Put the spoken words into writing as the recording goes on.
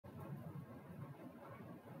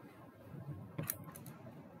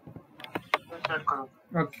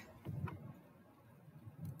Okay.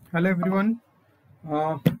 Hello everyone.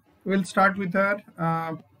 We'll start with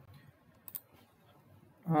our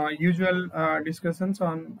usual discussions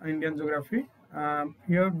on Indian geography.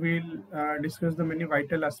 Here we'll discuss the many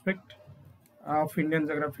vital aspects of Indian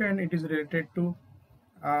geography, and it is related to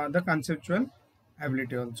the conceptual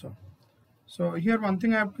ability also. So here one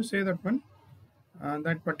thing I have to say that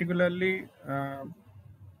particularly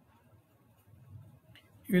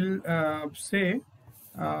we'll say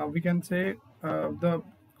we can say the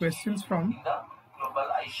questions from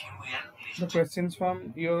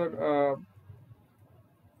your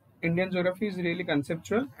Indian geography is really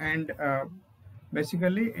conceptual, and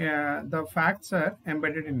basically the facts are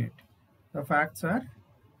embedded in it. The facts are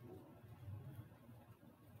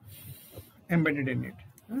embedded in it.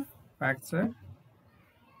 Facts are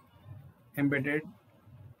embedded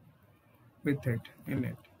with it in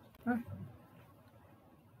it.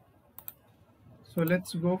 So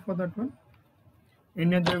let's go for that one.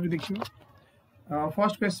 Indian geography.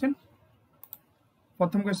 First question.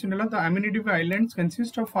 Pratham question is the Aminitive Islands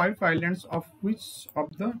consist of 5 islands of which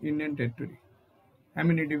of the Indian territory?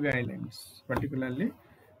 Aminitive Islands, particularly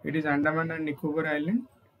it is Andaman and Nicobar Island,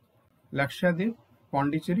 Lakshadweep,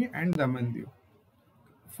 Pondicherry and Daman-Diu.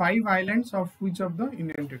 5 islands of which of the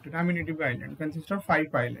Indian territory? Aminitive Island consists of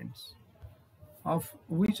 5 islands of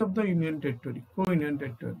which of the Union territory? Co-Union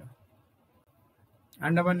territory.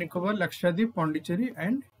 Andaman Nicobar, Lakshadweep, Pondicherry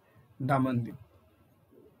and Daman-Diu.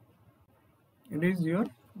 It is your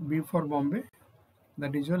B for Bombay,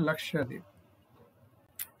 that is your Lakshadweep.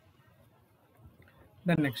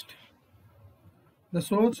 Then next, the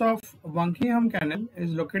source of Buckingham Canal is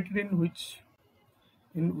located in which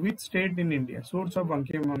state in India? Source of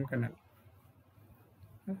Buckingham Canal.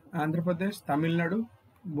 Andhra Pradesh, Tamil Nadu,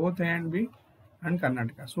 both A and B, and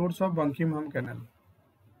Karnataka. Source of Buckingham Canal.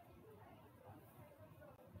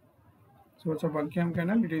 Source of Buckingham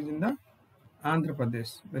Canal, it is in the Andhra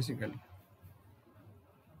Pradesh basically.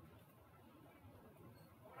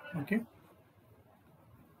 Okay.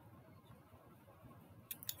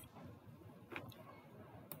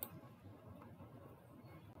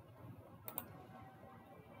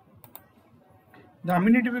 The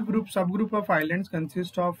Aminitive group subgroup of islands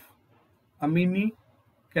consists of Amini,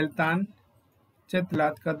 Keltan,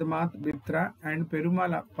 Chetlat, Kadmat, Bitra and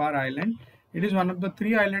Perumalapar Island. It is one of the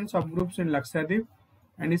 3 island subgroups in Lakshadweep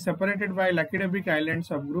and is separated by Lakshadweep Island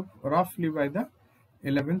subgroup roughly by the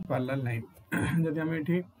 11th parallel line. If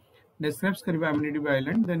we describe Aminitive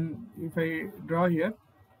Island, then if I draw here,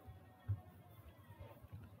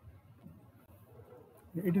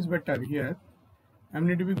 it is better here.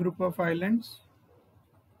 Aminitive group of islands.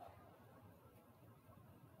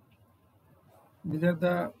 These are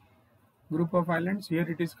the group of islands. Here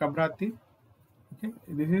it is Kabrati. Okay,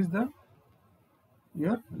 this is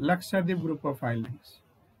your Lakshadweep group of islands.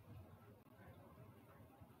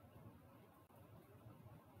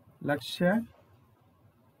 Lakshadweep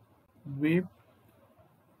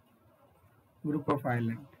group of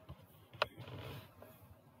island.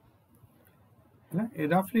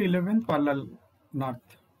 Roughly 11th parallel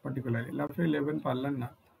north, particularly roughly 11th parallel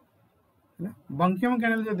north. Buckingham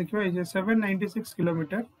Canal is a 796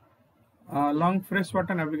 km long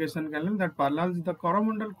freshwater navigation canal that parallels the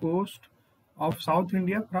Coromandel coast of South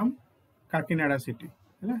India from Kakinada city.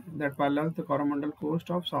 That parallels the Coromandel coast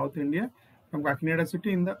of South India from Kakinada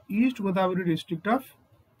city in the East Godavari district of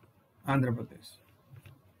Andhra Pradesh.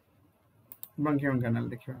 Buckingham Canal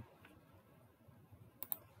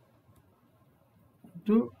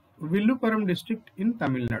to Villupuram district in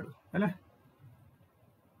Tamil Nadu.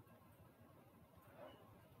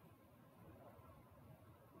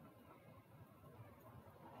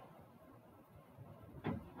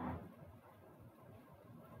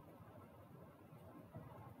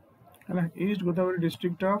 East Godavari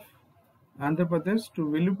district of Andhra Pradesh to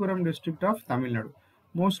Villupuram district of Tamil Nadu.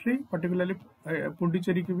 Mostly, particularly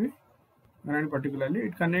Pondicherry ki bhi, and particularly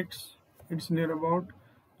it connects. It's near about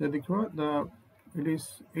it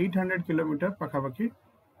is 800 km pakhabaki.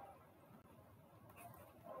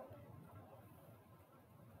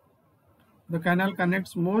 The canal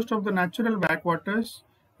connects most of the natural backwaters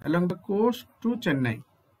along the coast to Chennai,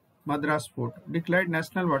 Madras Port, declared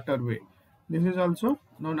National Waterway. This is also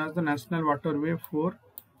known as the National Waterway 4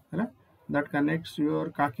 that connects your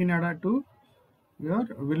Kakinada to your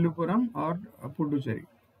Villupuram or Puducherry.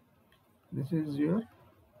 This is your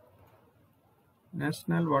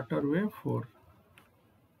National Waterway 4.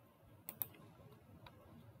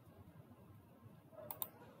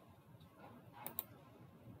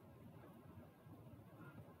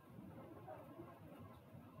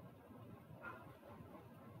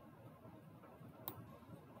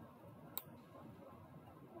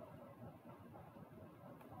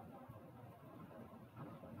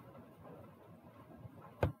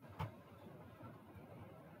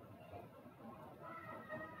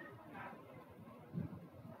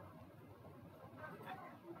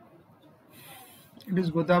 It is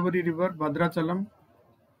Godavari River, Bhadrachalam,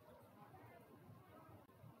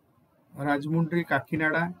 Rajmundry,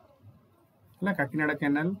 Kakinada, Kakinada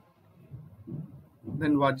Canal,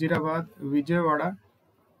 then Wajirabad, Vijayawada.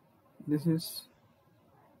 This is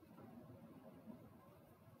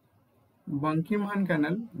Bankiman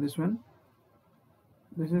Canal, this one.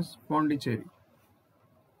 This is Pondicherry.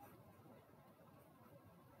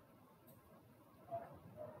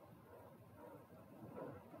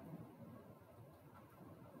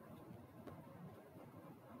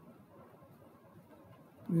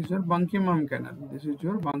 This is your Bankiman Canal. This is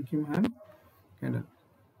your Bankiman Canal.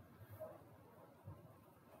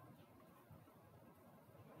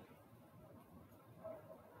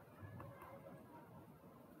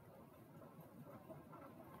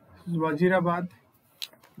 This is Wajirabad.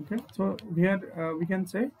 Okay, so here we can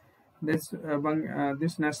say this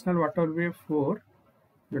this national waterway 4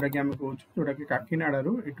 जोटा कि आम कहूँ जोटा कि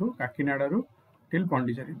काकीनाडारू इठू काकीनाडारू till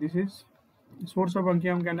Pondicherry. This is source of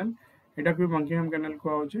Bankiam Canal. एटा भी Bankiam Canal को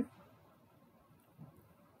आउचे.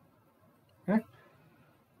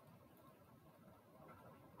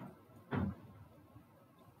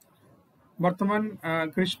 वर्तमान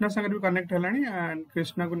कृष्णा संगे भी कनेक्ट हेलानी एंड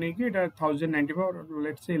कृष्णा को नहीं कि एटा 1095 और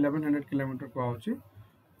लेट्स से 1100 किलोमीटर को आउचे.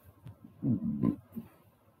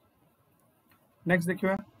 नेक्स्ट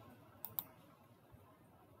देखिए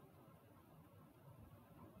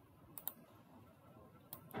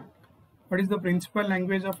what is the principal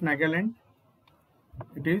language of Nagaland?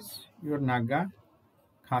 It is your Naga,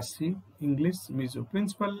 Khasi, English, Mizo.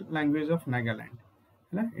 Principal language of Nagaland.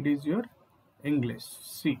 It is your English.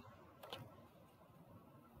 C.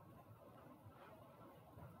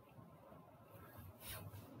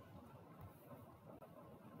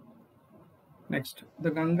 Next, the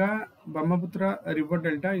Ganga Brahmaputra river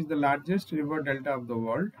delta is the largest river delta of the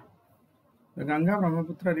world. The Ganga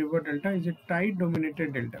Brahmaputra river delta is a tide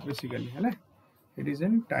dominated delta basically. It is a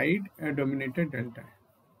tide dominated delta.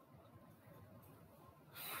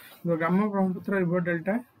 The Ganga Brahmaputra river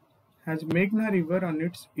delta has Meghna river on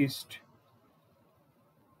its east.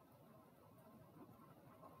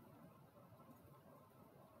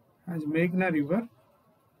 Has Meghna river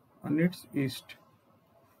on its east.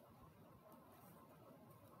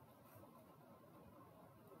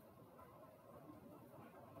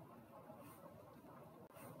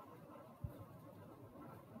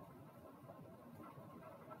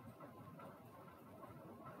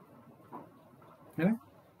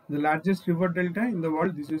 The largest river delta in the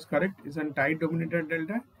world, this is correct, is a tide dominated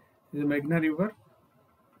delta. Is a Meghna river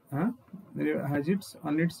has its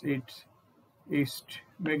on its east.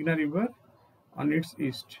 Meghna river on its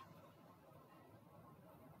east.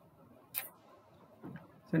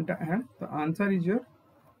 The answer is your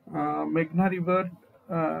Meghna river.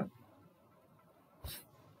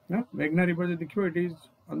 Meghna river, it is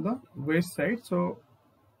on the west side. So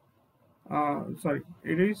sorry,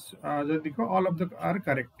 it is all of the are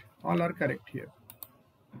correct. All are correct here.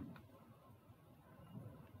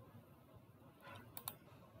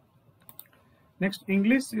 Next,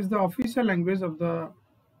 English is the official language of the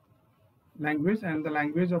language and the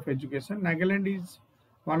language of education. Nagaland is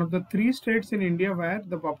one of the 3 states in India where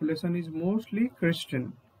the population is mostly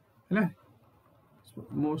Christian.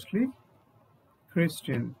 Mostly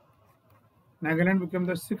Christian. Nagaland became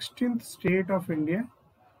the 16th state of India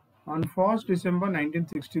on 1st December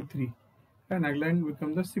 1963. Nagaland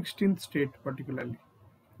became the 16th state particularly.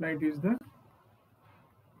 It is the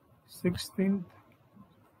 16th.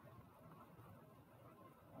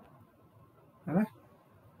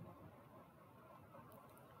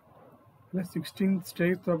 16th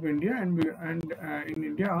state of India and in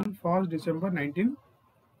India on 1st December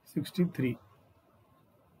 1963.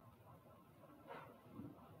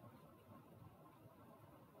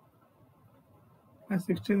 And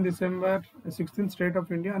 16th state of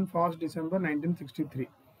India on 1st December 1963.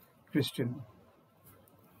 Christian.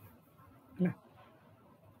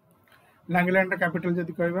 Nagaland capital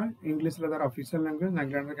jodi kaiba English la dar official language.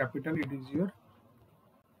 Nagaland capital it is your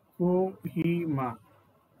Kohima.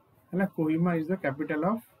 Kohima is the capital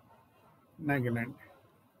of Nagaland.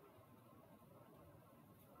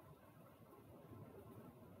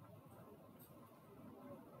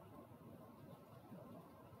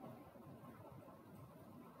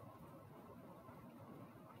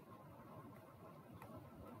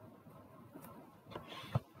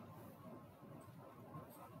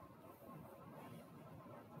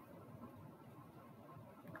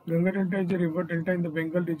 Ganga Delta is a river delta in the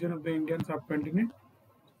Bengal region of the Indian subcontinent,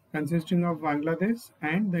 consisting of Bangladesh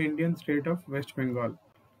and the Indian state of West Bengal.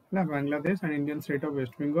 Bangladesh and Indian state of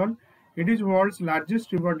West Bengal. It is world's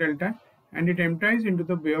largest river delta and it empties into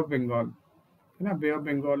the Bay of Bengal. है बे of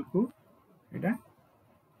Bengal को एटा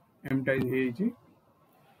एम्प्टाइज हेची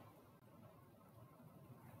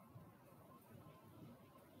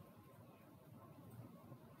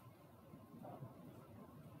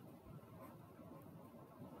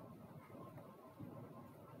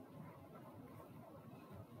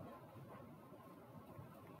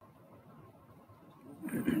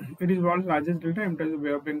It is world's largest delta empties the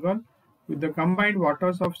Bay of Bengal with the combined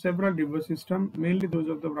waters of several river systems, mainly those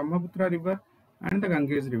of the Brahmaputra River and the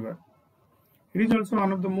Ganges River. It is also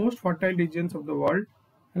one of the most fertile regions of the world.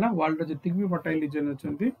 है ना world जितनी भी fertile region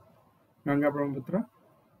अच्छी Ganga Brahmaputra.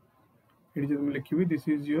 It is लिखी this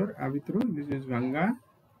is your Avitru, this is Ganga,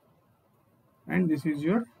 and this is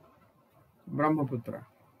your Brahmaputra.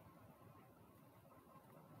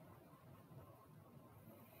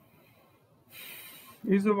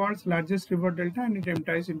 It is the world's largest river delta and it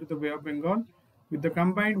empties into the Bay of Bengal with the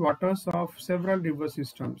combined waters of several river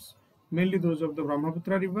systems, mainly those of the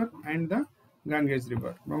Brahmaputra River and the Ganges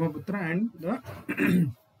River. Brahmaputra and the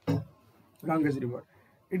Ganges River.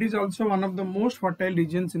 It is also one of the most fertile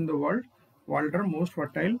regions in the world, most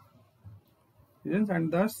fertile regions,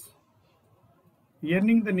 and thus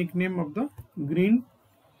earning the nickname of the Green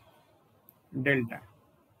Delta.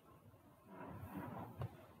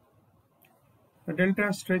 The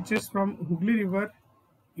delta stretches from Hooghly River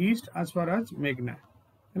east as far as Meghna.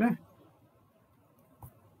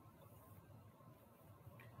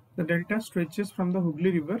 The delta stretches from the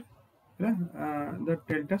Hooghly River. The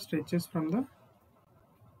delta stretches from the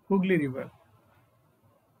Hooghly River.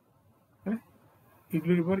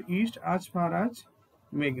 Hooghly River east as far as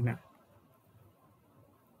Meghna.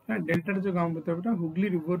 Delta जो गाँव बता बेटा Hooghly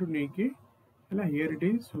River नहीं की here it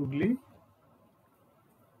is Hooghly.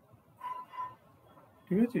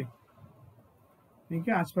 ठीक है ठीक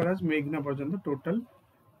है as far as Meghna पर्यंत total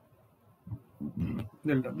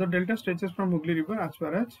delta. The delta stretches from Hooghly River as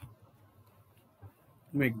far as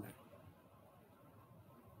Meghna.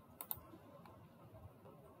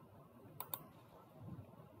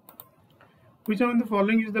 Which among the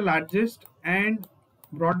following is the largest and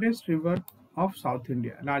broadest river of South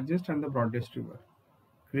India? Largest and the broadest river: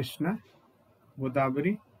 Krishna,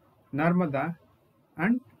 Godavari, Narmada,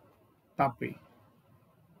 and Tapi.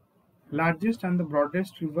 Largest and the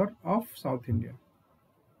broadest river of South India.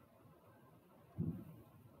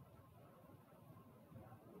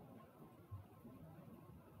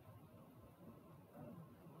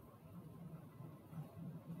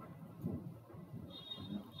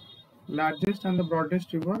 Largest and the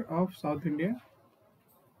broadest river of South India.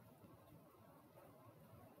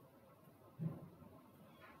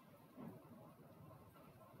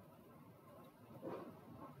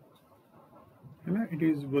 It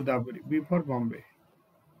is Godavari. B for Bombay.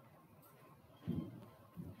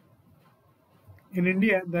 In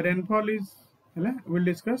India, the rainfall is, we'll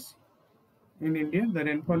discuss. In India, the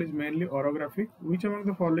rainfall is mainly orographic. Which among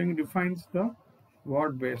the following defines the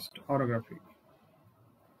word-based orographic?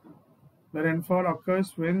 The rainfall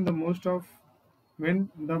occurs when the moist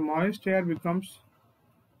air becomes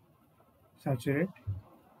saturated.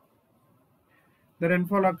 The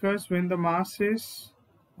rainfall occurs when the masses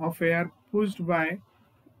of air pushed by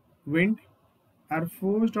wind are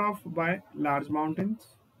forced off by large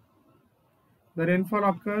mountains. The rainfall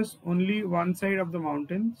occurs only one side of the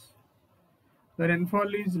mountains. The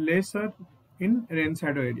rainfall is lesser in rain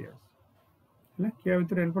shadow areas.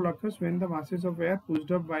 The rainfall occurs when the masses of air pushed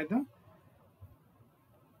up by the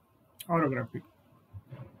orography.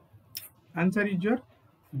 Answer is your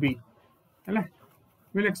B.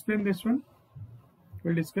 We'll explain this one.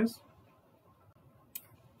 We'll discuss.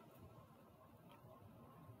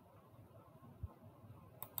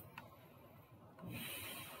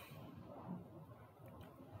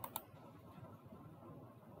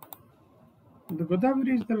 The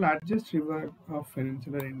Godavari is the largest river of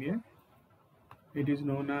peninsular India. It is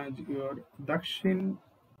known as your Dakshin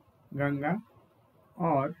Ganga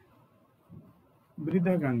or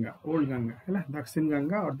Bridha Ganga, Old Ganga. Dakshin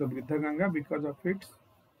Ganga or the Bridha Ganga because of its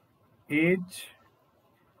age,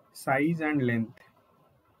 size and length.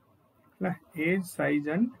 Age, size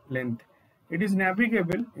and length. It is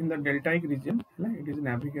navigable in the deltaic region. It is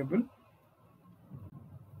navigable.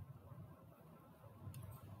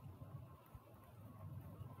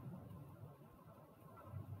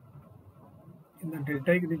 In the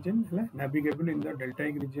deltaic region, navigable in the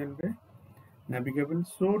deltaic region, navigable.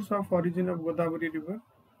 Source of origin of Godavari river.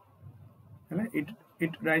 It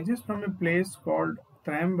rises from a place called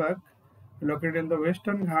Trayambak, located in the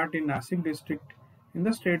Western Ghat in Nasik district in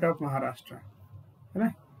the state of Maharashtra.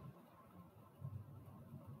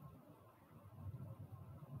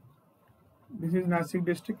 This is Nasik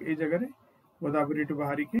district. Godavari to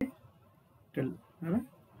Bahariki till.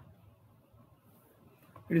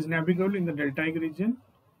 It is navigable in the deltaic region.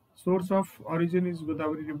 Source of origin is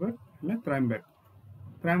Godavari river, Trimbak.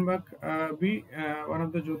 Trimbak be one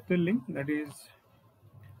of the Jyotirling, that is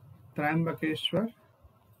Trimbakeshwar.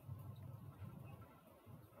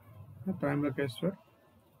 Trimbakeshwar.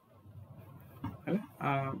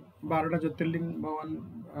 12टा Jyotirling भगवान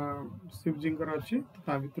शिव जी अच्छी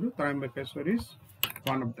ता भितर Trimbakeshwar is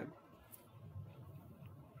one of them.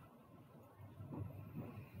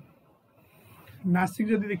 Nasik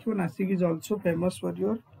जदि देखियो Nasik is also famous for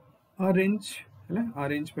your orange,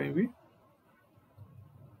 orange पे भी.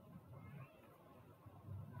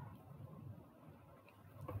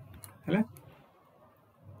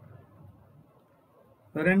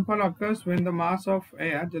 The rainfall occurs when the mass of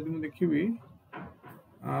air, जदि मैं देखी भी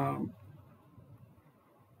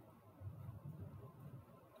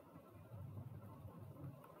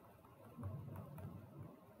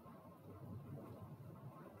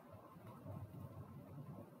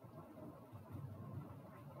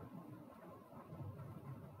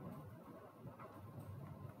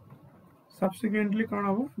subsequently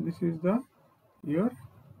this is the your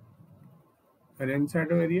rain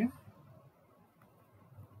shadow area,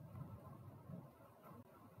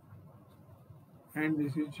 and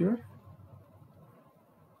this is your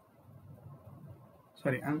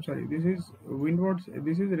this is windward,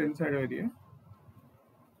 this is rain shadow area,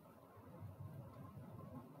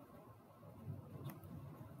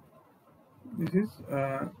 this is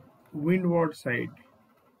windward side,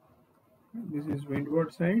 this is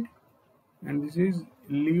windward side, and this is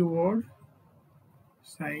leeward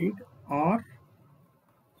side or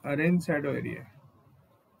a rain shadow area.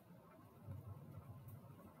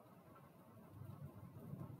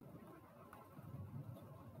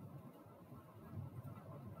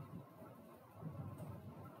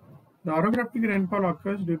 The orographic rainfall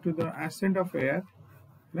occurs due to the ascent of air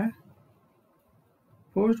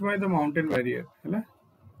forced by the mountain barrier.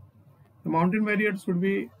 The mountain barrier should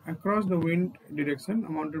be across the wind direction.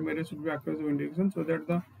 A mountain barrier should be across the wind direction so that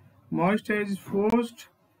the moisture is forced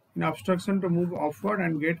in obstruction to move upward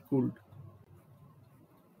and get cooled.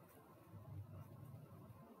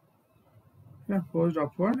 Forced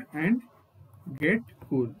upward and get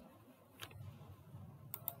cool.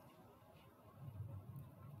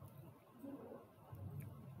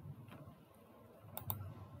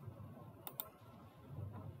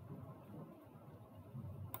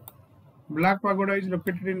 Black Pagoda is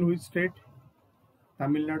located in which state?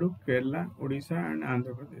 Tamil Nadu, Kerala, Odisha and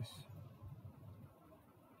Andhra Pradesh.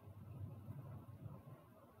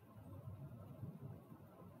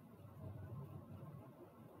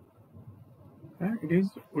 It is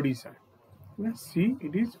Odisha. Let's see,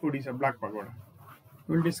 it is Odisha, Black Pagoda.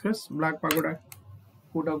 We will discuss Black Pagoda.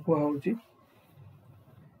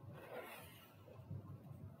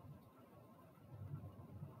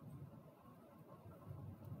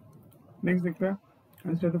 Next,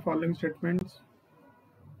 answer the following statements.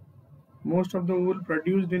 Most of the wool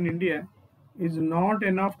produced in India is not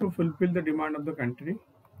enough to fulfill the demand of the country.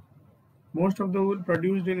 Most of the wool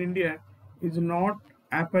produced in India is not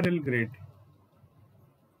apparel grade.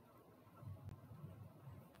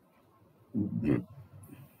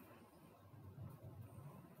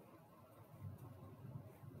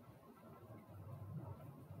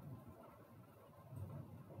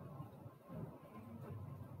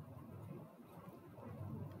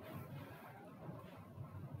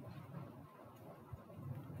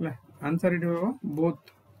 Answer it, both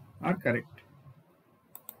are correct.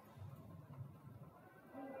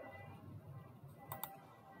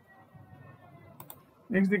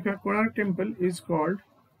 Next, the Konark temple is called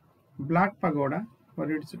Black Pagoda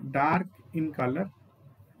for its dark in color.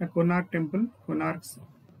 The Konark temple, Konark's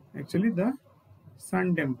actually the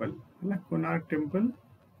sun temple. Konark temple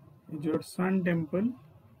is your sun temple,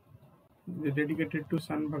 dedicated to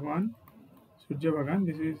Sun Bhagwan, Surya Bhagwan.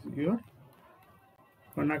 This is your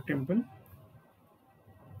Konark temple.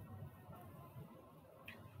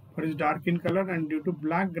 For its dark in color and due to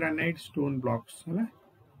black granite stone blocks.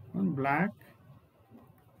 Black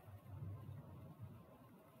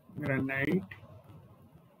granite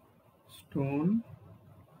stone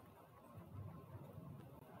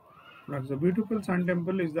blocks. The beautiful Sun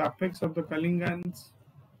temple is the apex of the Kalinga's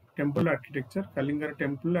temple architecture. Kalinga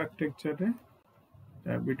temple architecture,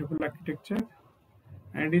 beautiful architecture,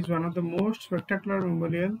 and is one of the most spectacular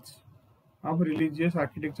memorials of religious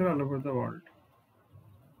architecture all over the world.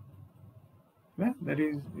 That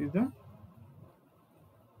is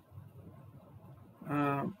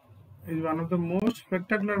one of the most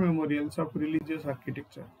spectacular memorials of religious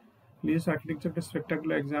architecture. Please architecture a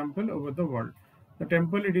spectacular example over the world. The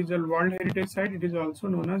temple, it is a World Heritage Site. It is also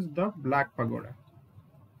known as the Black Pagoda.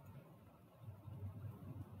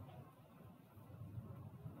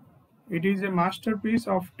 It is a masterpiece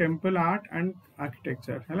of temple art and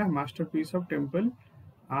architecture. Masterpiece of temple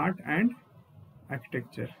art and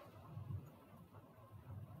architecture.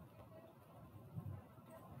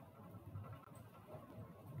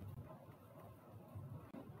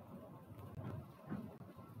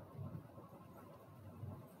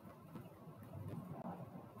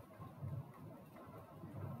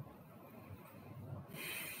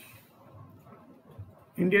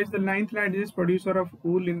 India is the 9th largest producer of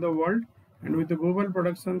wool in the world, and with a global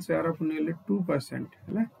production share of nearly 2%.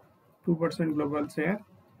 2% global share.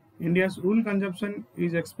 India's wool consumption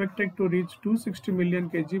is expected to reach 260 million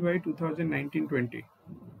kg by 2019-20.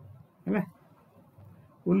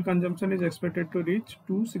 Wool consumption is expected to reach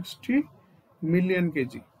 260 million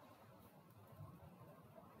kg.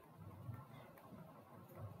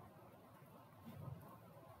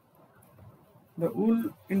 The wool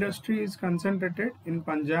industry is concentrated in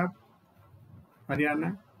Punjab,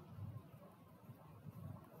 Haryana,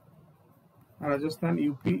 Rajasthan,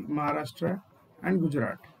 UP, Maharashtra, and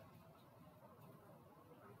Gujarat.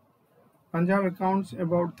 Punjab accounts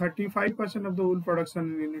about 35% of the wool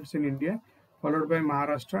production units in India, followed by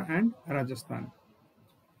Maharashtra and Rajasthan.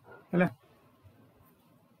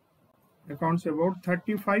 Accounts about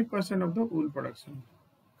 35% of the wool production.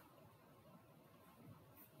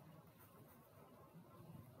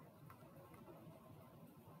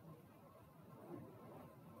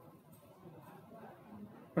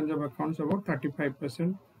 Punjab accounts about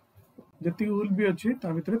 35%. जति wool भी अच्छी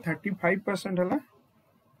ता भितर 35% हला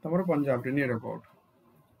तमरो पंजाब रे near about.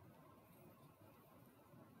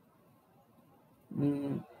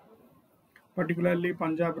 Particularly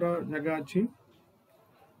Punjab रो जगह अच्छी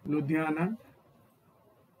Ludhiana,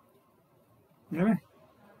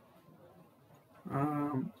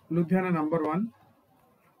 Ludhiana number 1,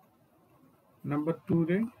 number 2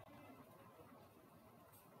 रे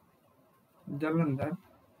जलंधर.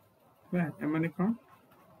 एमने कौन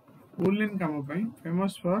वुलन काम पाई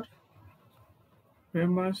फेमस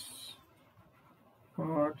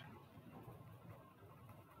फॉर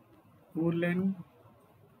वुलन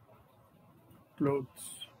क्लोथ्स.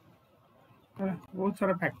 बहुत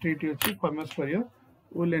सारा फैक्ट्री अच्छी famous for your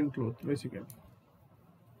woollen cloth basically.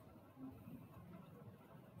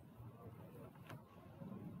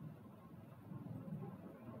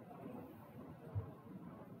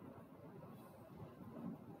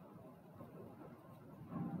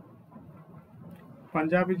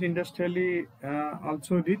 Punjab is industrially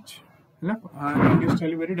also rich,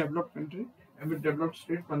 industrially very developed country, a very developed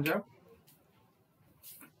state.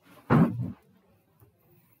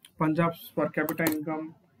 Punjab's per capita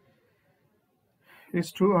income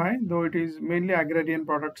is too high, though it is mainly agrarian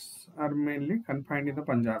products are mainly confined in the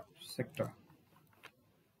Punjab sector.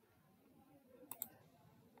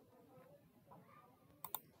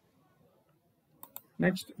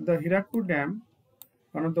 Next, the Hirakud Dam,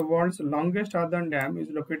 one of the world's longest earthen dam, is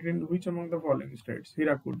located in which among the following states?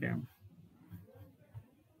 Hirakud Dam.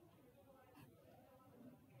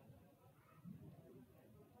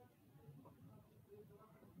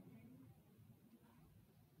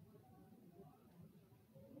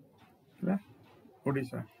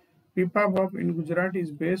 Odisha. Pipavav in Gujarat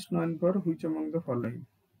is best known for which among the following?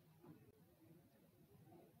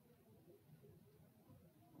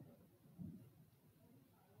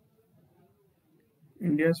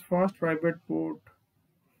 India's first private port,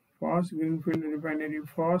 first greenfield refinery,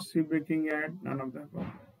 first shipbreaking yard, none of the above.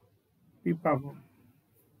 Pipavav.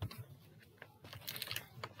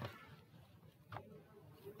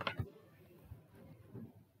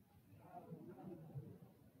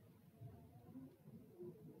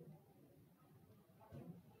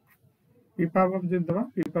 Pipavav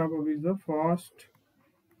is the first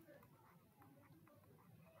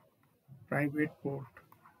private port.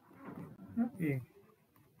 A.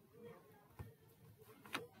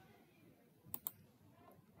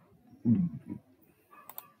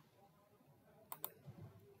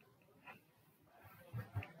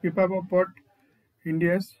 Pipavav Port,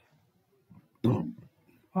 India's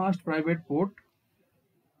first private port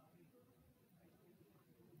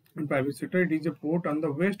in private sector. It is a port on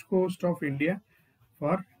the west coast of India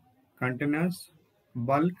for containers,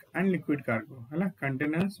 bulk and liquid cargo.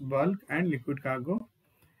 Containers, bulk and liquid cargo.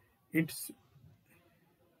 Its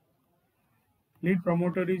lead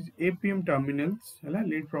promoter is APM Terminals.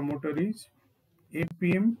 Lead promoter is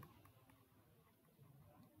APM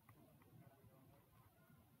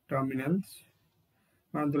Terminals.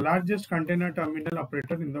 The largest container terminal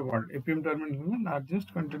operator in the world. APM terminal is the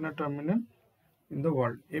largest container terminal in the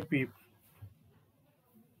world. APM.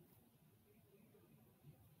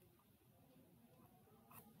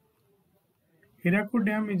 Hirakud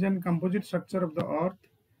Dam is a composite structure of the earth,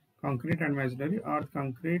 concrete and masonry.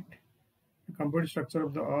 Concrete, composite structure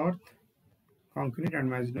of the earth, concrete and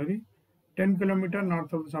masonry. 10 km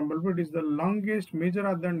north of the Sambalpur. It is the longest major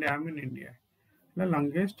earthen dam in India. The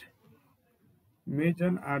longest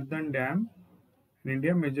major earthen dam in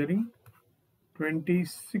India, measuring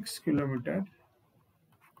 26 km,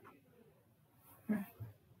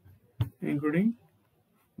 including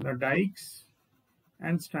the dikes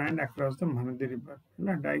and stand across the Mahanadi river.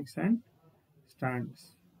 Dikes and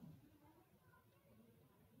stands.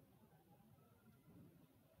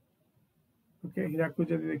 Okay, Hirakud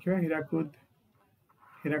jodi dekhiba,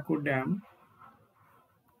 Hirakud Dam.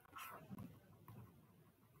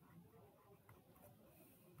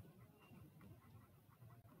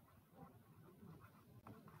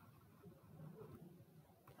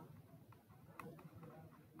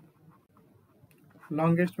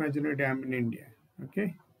 Longest masonry dam in India.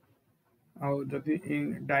 Okay. आउ जदि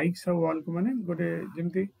dykes आ wall को माने गोटे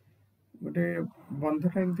जेमती गोटे बंध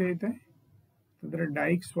टा एमती होता है तो तेरे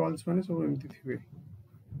डाइक्स वॉल्स माने सब एमती थिबे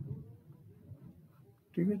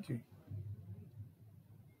ठीक अछि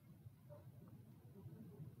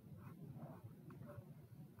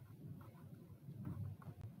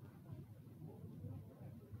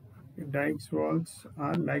dikes walls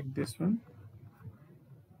are like this one.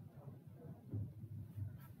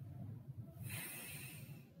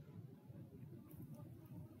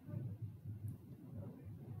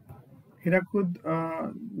 Hirakud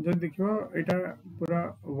जो देखियो इटा पूरा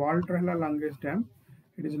वॉल रहला longest dam.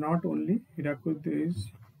 It is not only Hirakud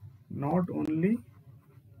is not only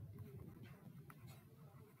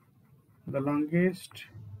the longest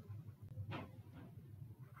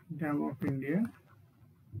dam of India,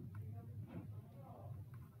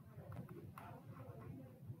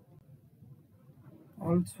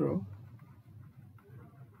 also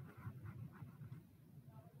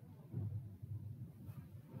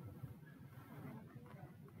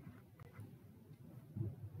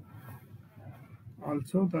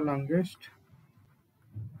the longest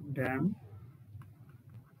dam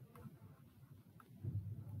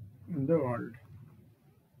in the world.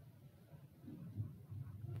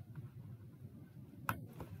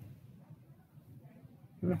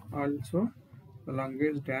 Also the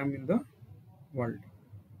longest dam in the world.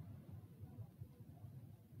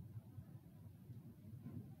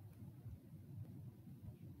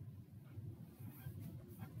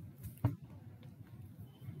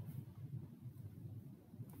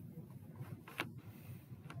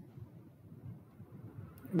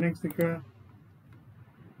 Next, which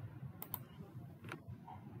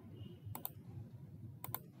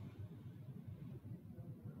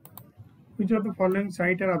of the following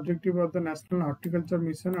site are objective of the National Horticulture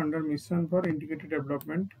Mission under Mission for Integrated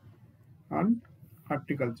Development on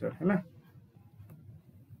Horticulture?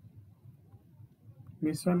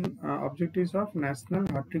 Mission objectives of National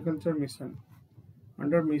Horticulture Mission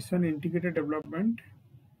under Mission Integrated Development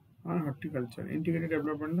on Horticulture. Integrated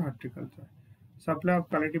Development on Horticulture. Supply of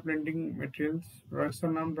quality planting materials,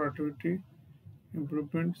 production and productivity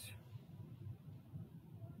improvements,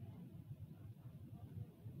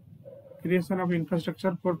 creation of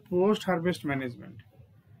infrastructure for post-harvest management.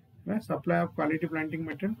 Supply of quality planting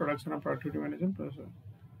material, production of productivity management,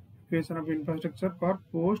 creation of infrastructure for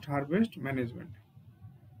post-harvest management.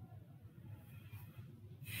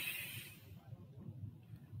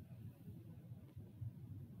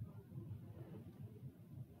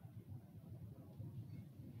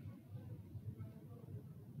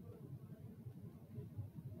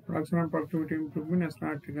 Production and productivity improvement,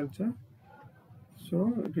 national agriculture.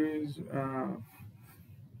 So it is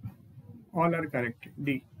all are correct.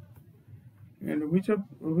 D. And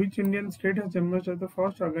which Indian state has emerged as the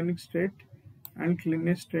first organic state and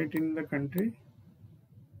cleanest state in the country?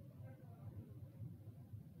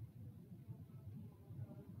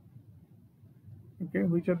 Okay,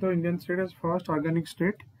 which of the Indian state has first organic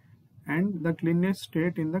state and the cleanest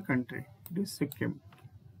state in the country? It is Sikkim.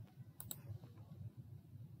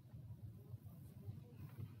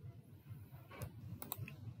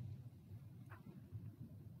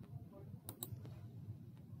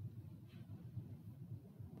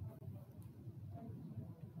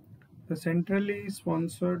 The centrally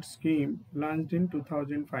sponsored scheme launched in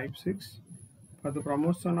 2005-06 for the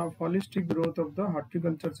promotion of holistic growth of the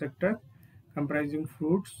horticulture sector, comprising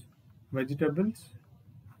fruits, vegetables,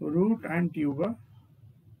 root and tuber,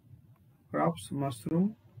 crops,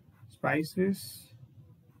 mushroom, spices,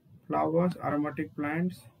 flowers, aromatic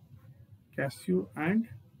plants, cashew and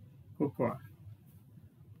cocoa.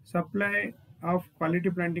 Supply of quality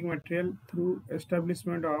planting material through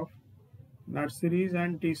establishment of nurseries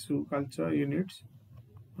and tissue culture units,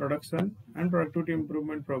 production and productivity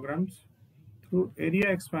improvement programs through area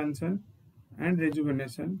expansion and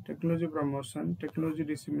rejuvenation, technology promotion, technology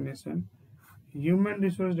dissemination, human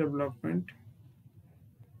resource development,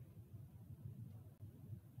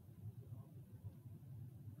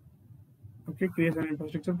 creation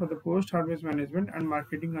infrastructure for the post-harvest management and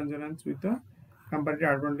marketing concerns with the comparative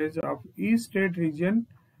advantage of each state region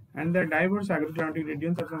and the diverse agroclimatic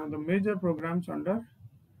regions are some of the major programs under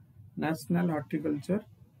National Horticulture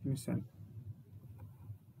Mission.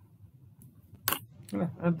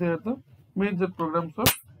 And they are the major programs of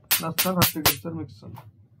National Horticulture Mission.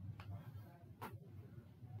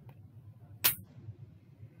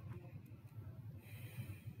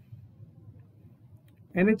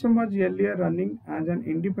 NHM was earlier running as an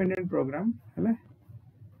independent program.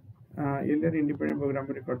 Earlier independent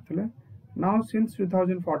program. Now since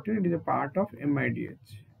 2014 it is a part of MIDH.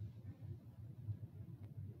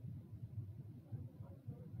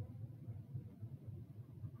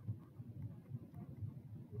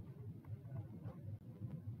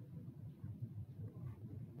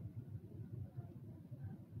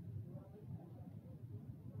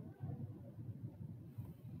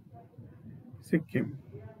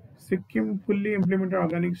 Sikkim fully implemented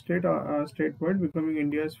organic state statewide, becoming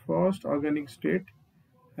India's first organic state.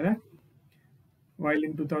 While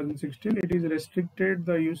in 2016 it is restricted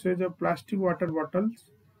the usage of plastic water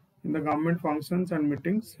bottles in the government functions and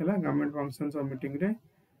meetings. Government functions or meeting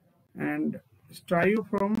and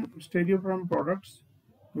styrofoam products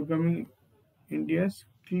becoming India's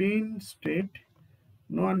clean state.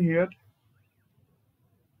 No one here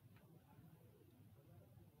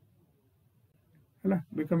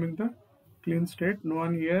becoming the clean state. No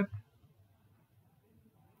one here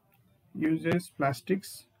uses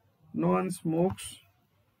plastics. No one smokes.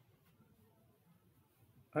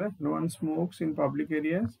 No one smokes in public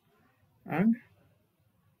areas, and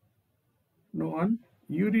no one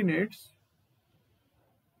urinates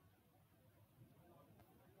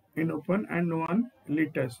in open, and no one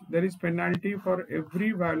litters. There is penalty for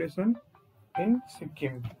every violation in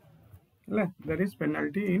Sikkim. There is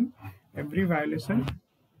penalty in every violation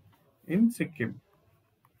in Sikkim.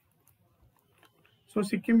 So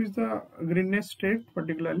Sikkim is the greenest state,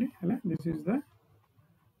 particularly. This is the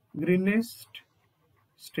greenest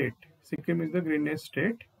state. Sikkim is the greenest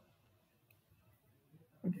state.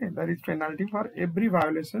 There is penalty for every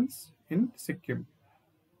violations in Sikkim.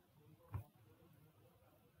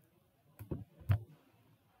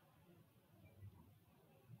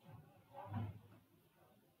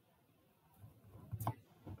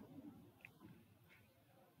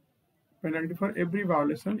 Penalty for every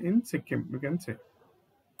violation in Sikkim, we can say.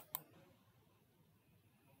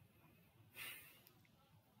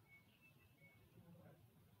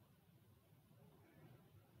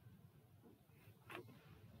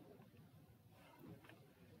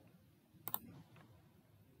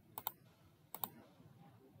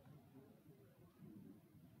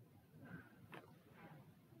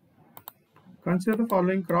 Consider the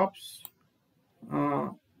following crops: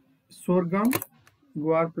 sorghum,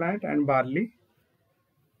 guar plant and barley.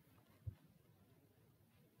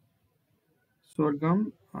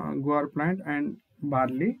 Sorghum, guar plant and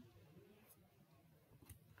barley.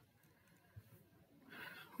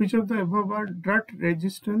 Which of the above are drought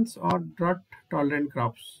resistant or drought tolerant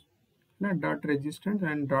crops? Drought resistant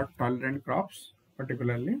and drought tolerant crops,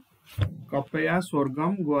 particularly papaya,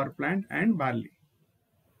 sorghum, guar plant and barley.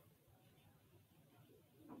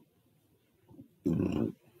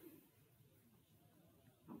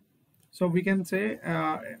 So we can say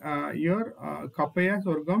your papaya,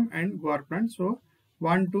 sorghum and guar plant. So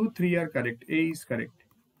 1, 2, 3 are correct. A is correct.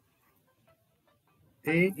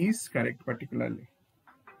 A is correct, particularly.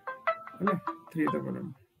 3 the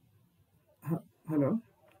bottom. Hello.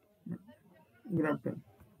 Good afternoon.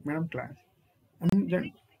 Madam class.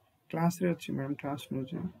 Class re अच्छी madam class no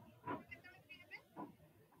je.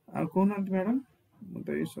 कौन aunty madam?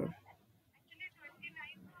 बताइए sir.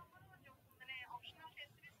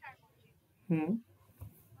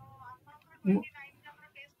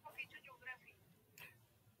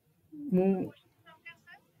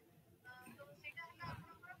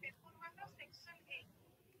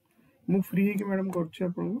 मु free है कि madam करछे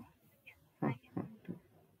आपन को हां हां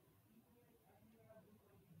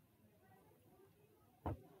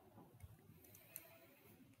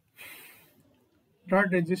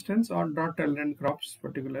drought resistance or drought tolerant crops,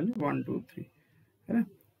 particularly 1, 2, 3 है ना.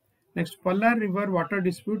 Next, Palla River water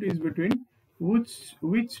dispute is between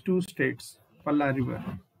which two states? Palla River,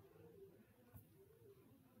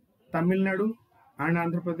 Tamil Nadu and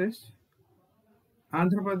Andhra Pradesh,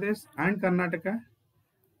 Andhra Pradesh and Karnataka,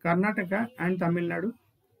 Karnataka and Tamil Nadu,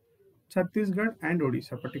 Chhattisgarh and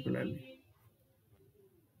Odisha particularly.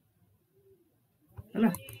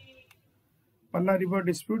 Hala? Palla River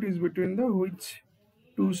dispute is between the which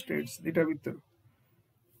two states? Dita vittu.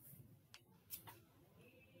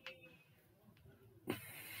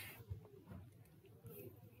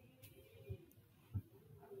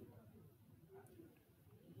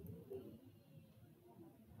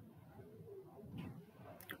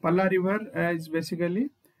 Palla River is basically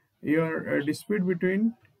your dispute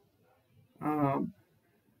between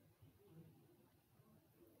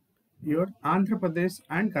your Andhra Pradesh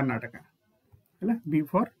and Karnataka. B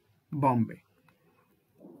for Bombay.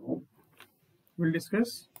 We'll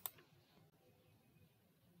discuss.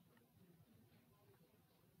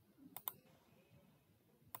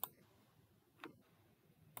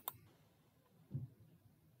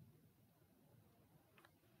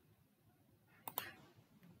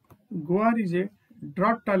 Guar is a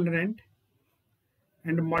drought tolerant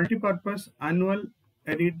and multi-purpose annual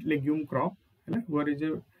arid legume crop. Guar is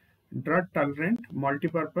a drought tolerant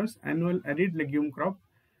multi-purpose annual arid legume crop.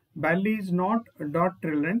 Barley is not a drought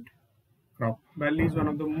tolerant crop. Barley is one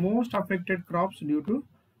of the most affected crops due to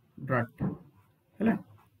drought.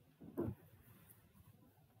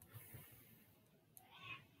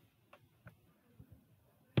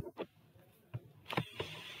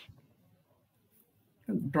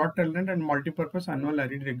 Drought tolerant and multi-purpose annual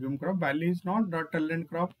arid legume crop. Barley is not drought tolerant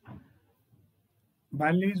crop.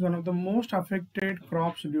 Barley is one of the most affected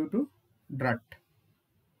crops due to drought,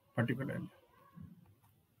 particularly.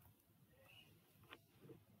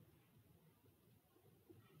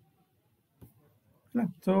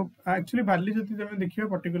 So actually barley jati tame dekhiyo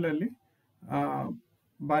particularly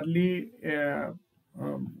barley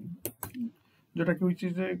jota ki which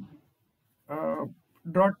is a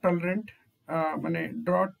drought tolerant mane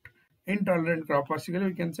drought intolerant crop. Basically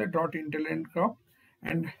we can say drought intolerant crop,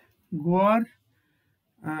 and guar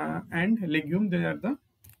and legume, they are the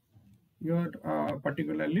your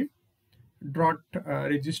particularly drought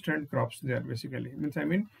resistant crops. They are basically means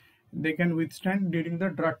they can withstand during the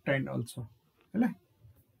drought time also.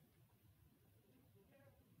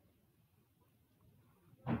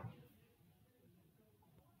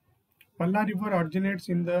 Palla River originates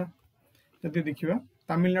in the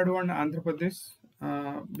Tamil Nadu and Andhra Pradesh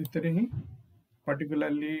bhitere hi,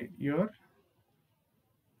 particularly your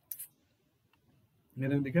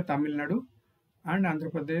Tamil Nadu and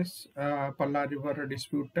Andhra Pradesh Palla River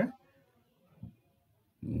dispute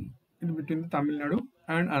in between Tamil Nadu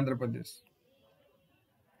and Andhra Pradesh.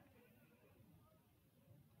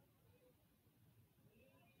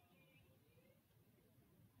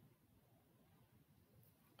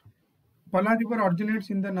 Palla River originates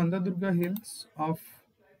in the Nandadurga hills of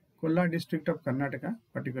Kolla district of Karnataka,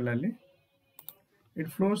 particularly. It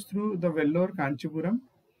flows through the Vellore, Kanchipuram.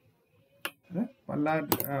 Palla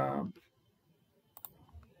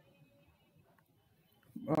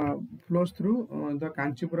flows through the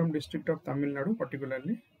Kanchipuram district of Tamil Nadu,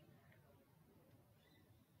 particularly.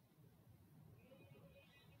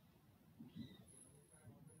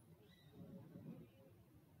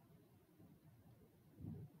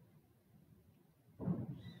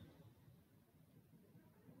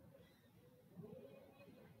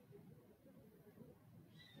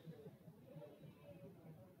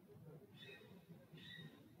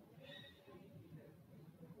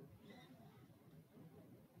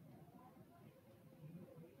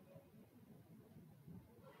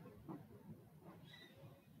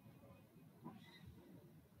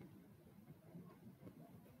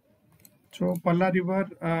 So Palla River,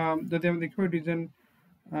 it is in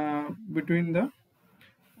between the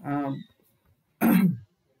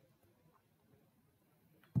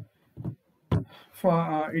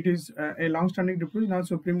it is a long-standing dispute. Now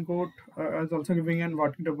Supreme Court is also giving an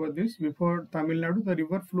verdict about this. Before Tamil Nadu, the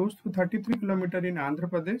river flows through 33 km in Andhra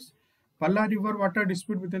Pradesh. Palla River water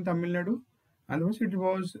dispute within Tamil Nadu, and it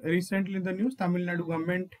was recently in the news. Tamil Nadu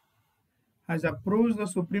government has approached the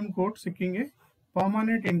Supreme Court seeking a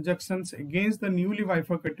permanent injunctions against the newly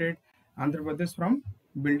bifurcated Andhra Pradesh from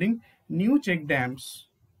building new check dams,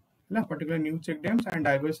 particularly new check dams and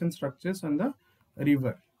diversion structures on the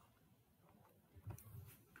river.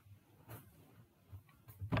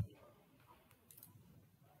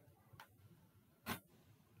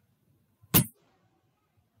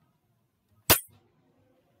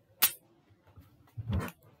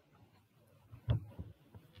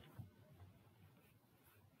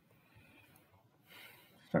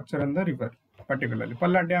 structure on the river, particularly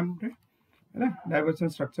Palla Dam, diversion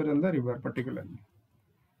structure on the river, particularly.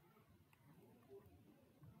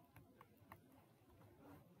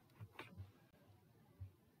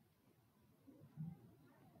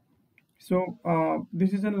 So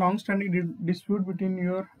this is a long-standing dispute between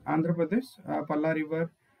your Andhra Pradesh, Palla River.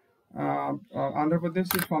 Andhra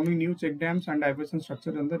Pradesh is forming new check dams and diversion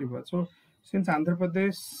structure on the river. So since Andhra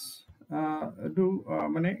Pradesh do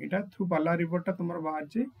mane ita through Palla River ta tumar bahar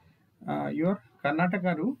your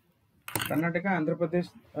Karnataka Andhra Pradesh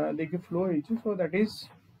they flow heichi, so that is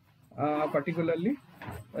particularly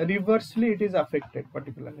reversely it is affected,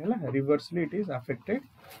 particularly reversely it is affected.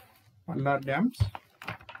 Palla dams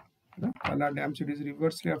it is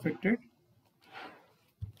reversely affected.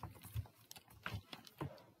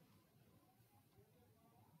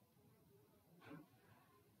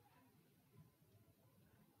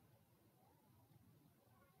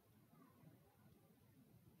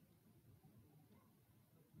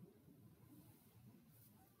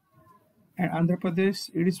 And Andhra Pradesh,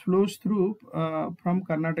 it is flows through from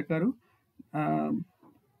Karnataka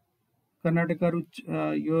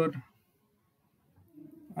your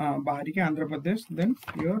bahari ke Andhra Pradesh, then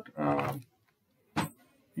your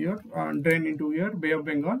drain into your Bay of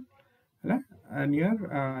Bengal,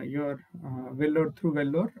 near your Vellore, through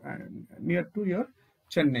Vellore, near to your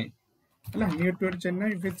Chennai. Near to your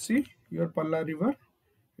Chennai, if you see your Palla River,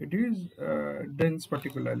 it is dense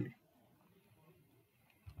particularly.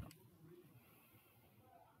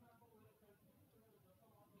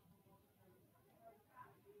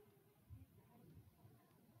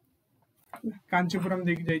 Kanchipuram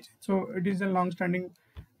dekhi jaiche. So it is a long-standing.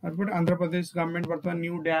 Andhra Pradesh government वर्तमान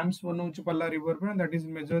new dams बनौछु Palla River पर, and that is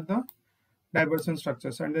measure the diversion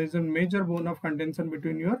structures, and there is a major bone of contention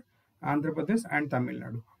between your Andhra Pradesh and Tamil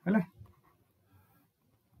Nadu. Hala.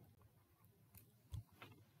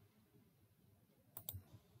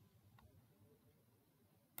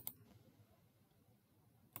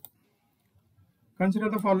 Consider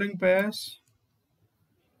the following pairs: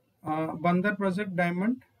 Bandar project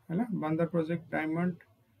diamond, Bandar project diamond,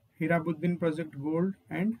 Hirabuddin project gold,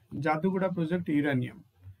 and Jaduguda project uranium.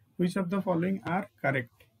 Which of the following are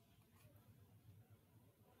correct?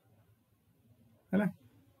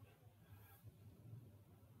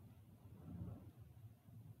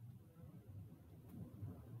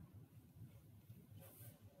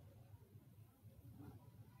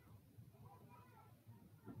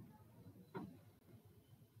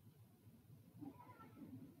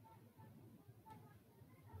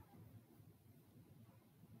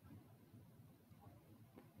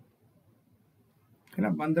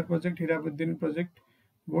 Bandar project, Hirabuddin project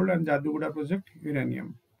gold, and Jaduguda project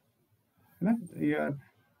uranium. Your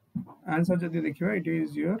answer jodi dekhiba, it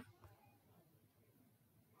is your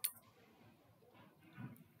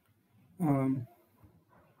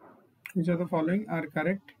which of the following are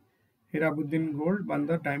correct? Hirabuddin gold,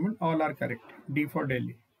 Bandar diamond, all are correct. D for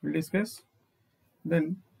Delhi. We'll discuss.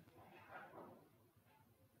 Then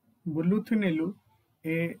Buluthinelu,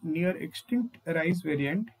 a near extinct rice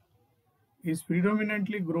variant, is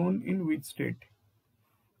predominantly grown in which state?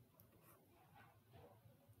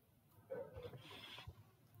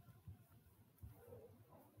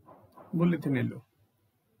 Buluthinelu.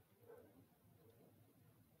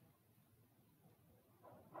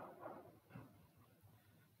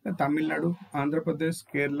 Tamil Nadu, Andhra Pradesh,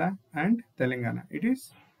 Kerala, and Telangana. It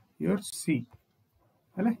is your C.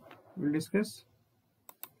 We'll discuss.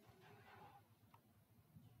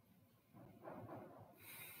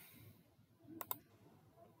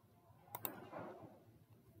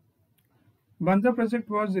 Bandha project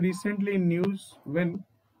was recently in news when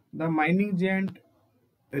the mining giant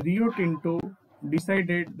Rio Tinto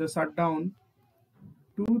decided the shutdown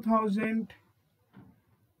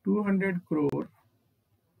 2,200 crore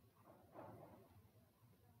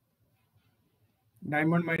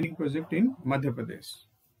diamond mining project in Madhya Pradesh.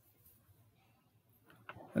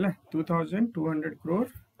 2,200 crore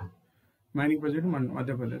mining project in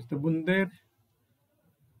Madhya Pradesh. The Bundar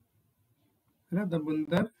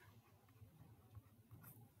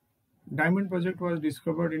diamond project was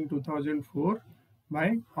discovered in 2004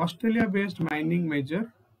 by Australia-based mining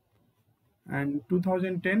major, and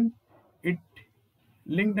 2010 it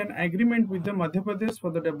linked an agreement with the Madhya Pradesh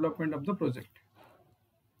for the development of the project.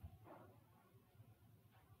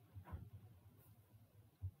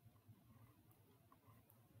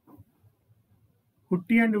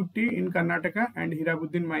 Hutti and Utti in Karnataka and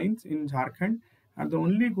Hirabuddin mines in Jharkhand are the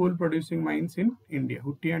only gold producing mines in India.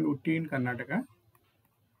 Hutti and Utti in Karnataka.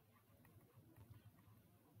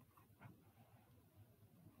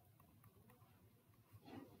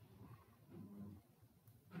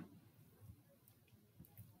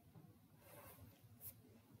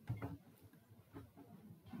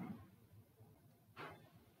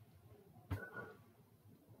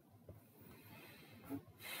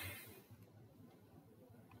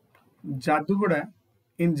 Jadugoda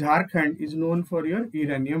in Jharkhand is known for your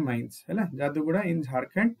uranium mines. Hela, Jadugoda in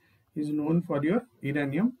Jharkhand is known for your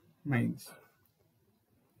uranium mines.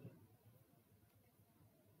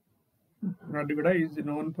 Jadugoda is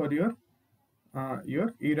known for your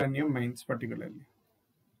uranium mines particularly.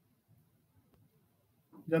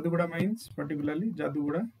 Jadugoda mines particularly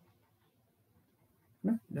Jadugoda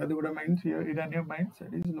mines, your uranium mines,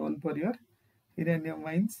 that is known for your uranium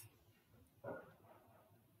mines.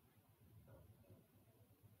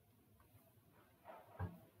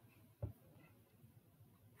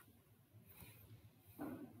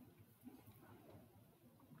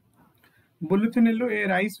 Buluthinellu, a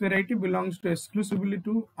rice variety, belongs to exclusively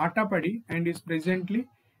to Attapadi and is presently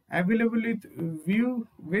available with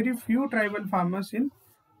very few tribal farmers in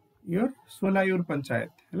your Solayur Panchayat.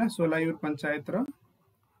 Hela, Solayur Panchayat ro.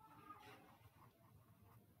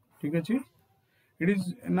 It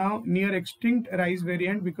is now near extinct rice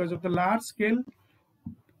variant because of the large scale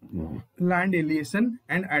land alienation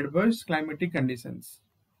and adverse climatic conditions,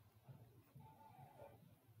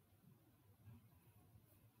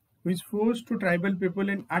 which forced to tribal people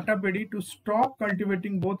in Attapadi to stop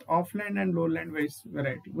cultivating both offland and lowland rice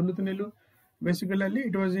variety. Buluthinellu, basically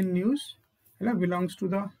it was in news, belongs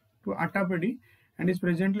to Attapadi and is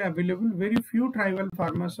presently available very few tribal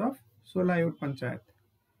farmers of Solayur Panchayat.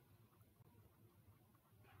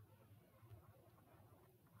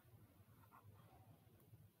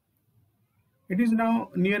 It is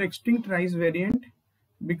now near extinct rice variant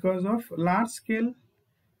because of large scale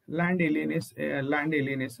land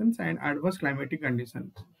alienations and adverse climatic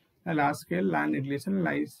conditions. A large scale land alienation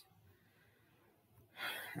lies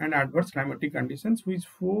and adverse climatic conditions which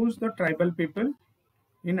force the tribal people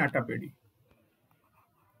in Attapadi.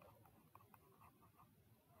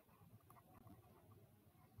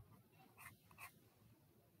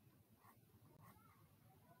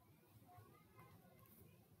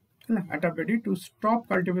 Attapadi to stop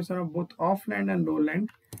cultivation of both offland and lowland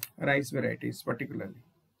rice varieties particularly.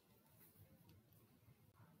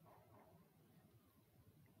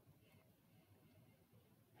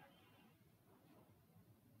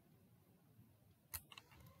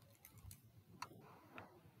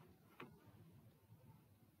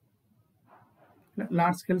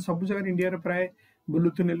 Large scale सब जगह India रे प्राय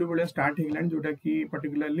बुलुथुनेलु बळे start हेगलान जोटा की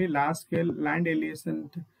particularly large scale land alienation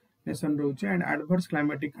रोचे and adverse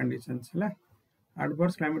climatic conditions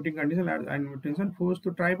adverse climatic conditions and forced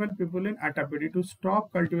to tribal people in Attapadi to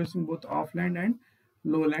stop cultivation both offland and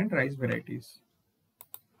lowland rice varieties.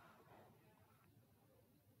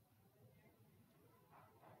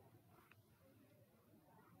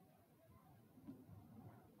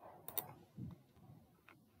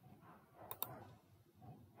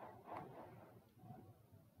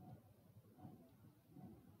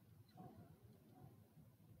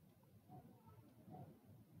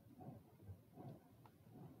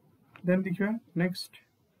 Then next,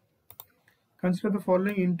 consider the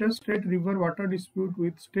following interstate river water dispute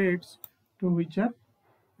with states to which are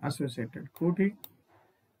associated. Koti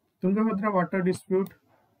Tungabhadra water dispute,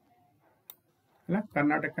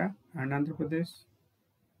 Karnataka and Andhra Pradesh.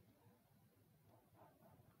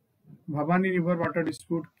 Bhavani river water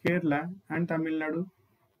dispute, Kerala and Tamil Nadu.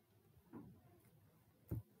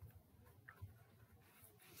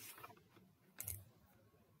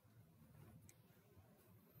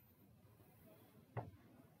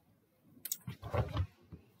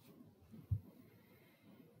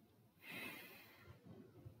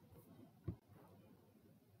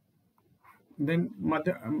 Then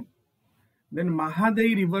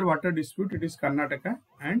Mahadai river water dispute, it is Karnataka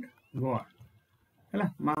and Goa.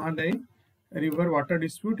 Mahadai river water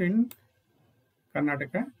dispute in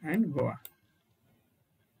Karnataka and Goa.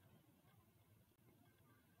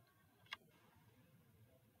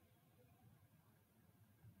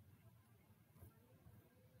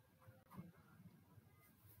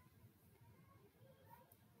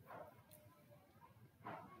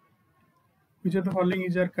 Which of the following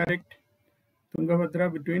is correct?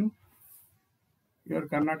 Tungabhadra between your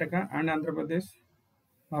Karnataka and Andhra Pradesh.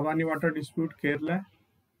 Bhavani water dispute, Kerala.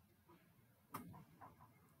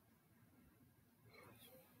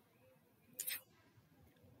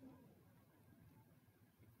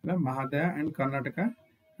 Mahadaya and Karnataka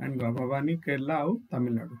and Bhavani, Kerala and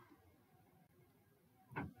Tamil Nadu.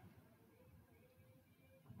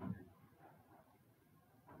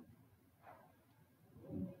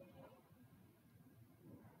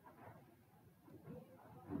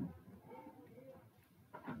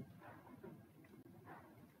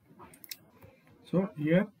 So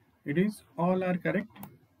here it is all are correct.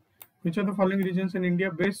 Which of the following regions in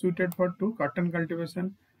India best suited for cotton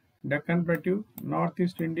cultivation? Deccan Plateau,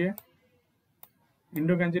 Northeast India,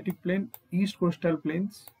 Indo-Gangetic Plain, East Coastal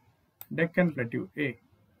Plains, Deccan Plateau. A.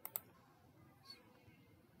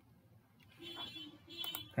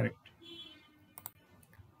 Correct.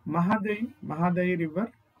 Mahadayi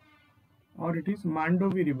River, or it is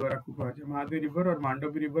Mandovi River. Mahadayi River or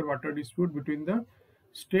Mandovi River water dispute between the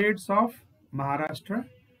states of Maharashtra,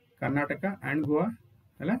 Karnataka and Goa.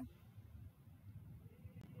 Hello?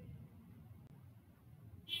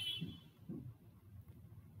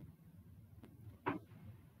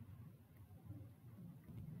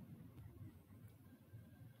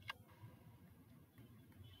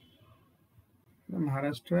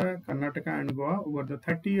 Maharashtra, Karnataka and Goa over the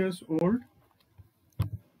 30 years old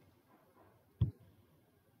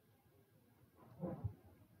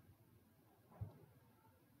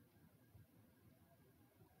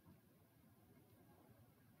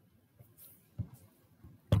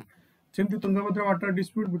Chintu Tungabhadra water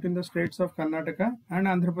dispute between the states of Karnataka and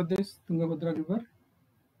Andhra Pradesh, Tungabhadra River,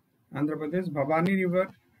 Andhra Pradesh, Bhavani River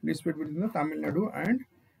dispute between the Tamil Nadu and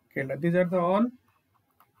Kerala. These are the all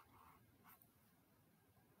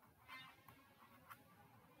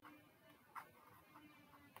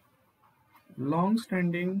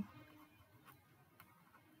long-standing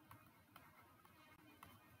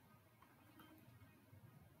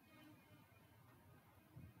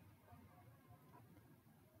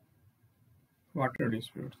water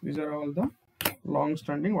disputes. These are all the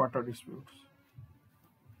long-standing water disputes.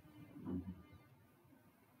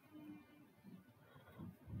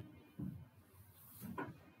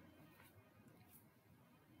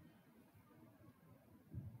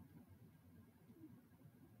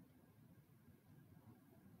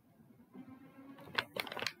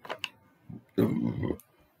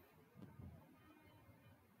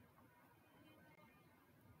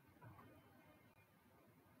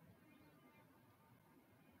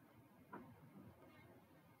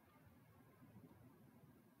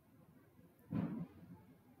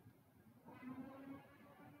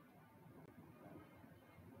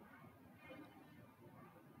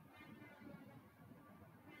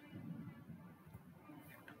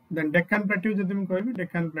 Then Deccan Plateau,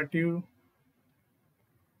 Deccan Plateau.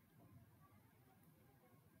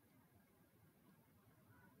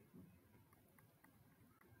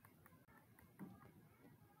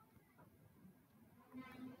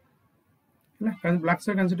 Black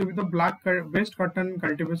soil considered with the black based cotton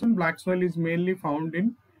cultivation. Black soil is mainly found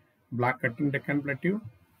in black cutting Deccan Plateau.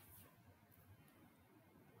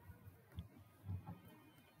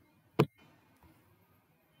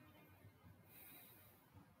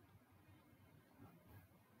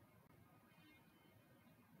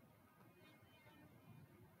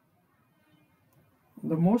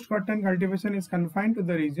 The most cotton cultivation is confined to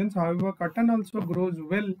the regions. However, cotton also grows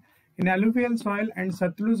well in alluvial soil and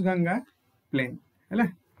Satluj Ganga plain.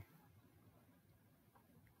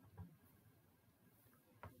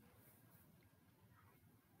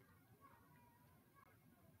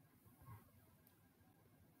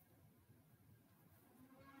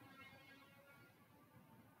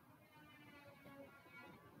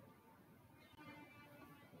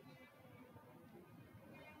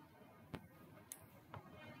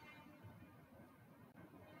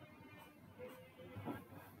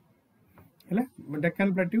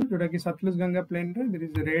 Deccan Plateau, जोटा कि Sutlej Ganga plane रे there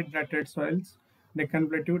is red ratted soils. Deccan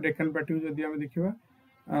Plateau जदि आमे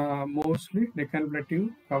देखिबा mostly Deccan Plateau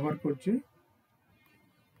cover करछि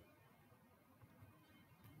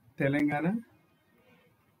Telangana,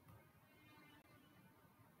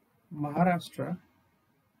 Maharashtra,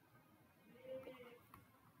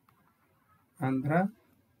 Andhra,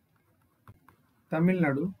 Tamil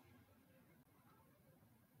Nadu,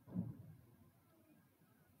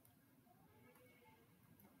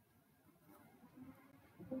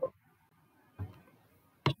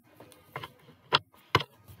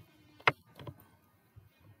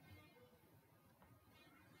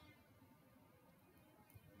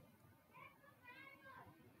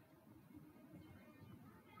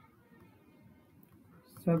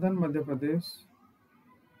 Southern Madhya Pradesh,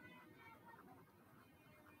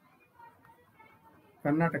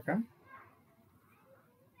 Karnataka.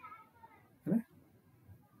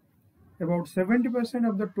 About 70%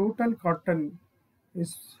 of the total cotton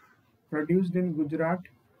is produced in Gujarat,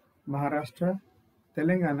 Maharashtra,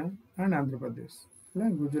 Telangana and Andhra Pradesh.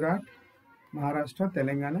 Gujarat, Maharashtra,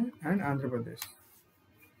 Telangana and Andhra Pradesh.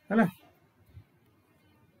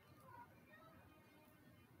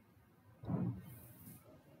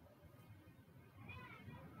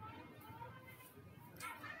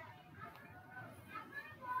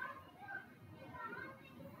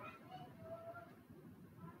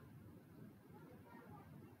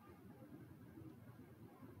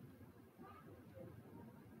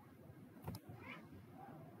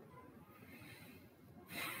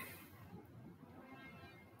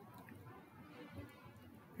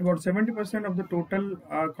 About 70% of the total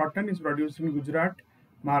cotton is produced in Gujarat,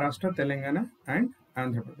 Maharashtra, Telangana, and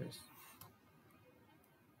Andhra Pradesh.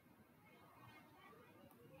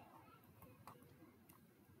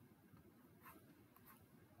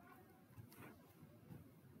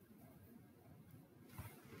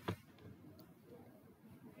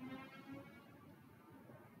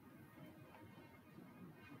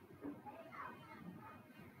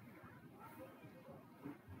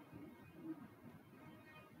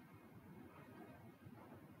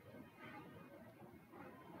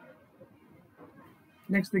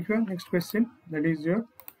 Next question, that is your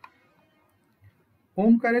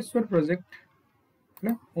Omkareshwar project.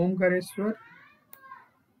 Omkareshwar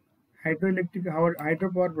hydroelectric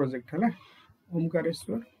hydropower project है ना,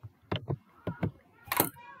 Omkareshwar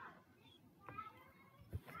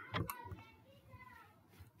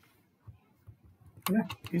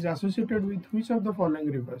is associated with which of the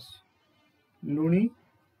following rivers? Luni,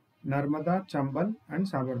 Narmada, Chambal, and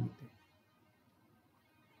Sabarmati.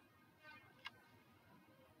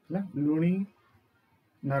 Luni,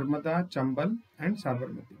 Narmada, Chambal, and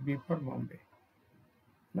Sabarmati. B for Bombay.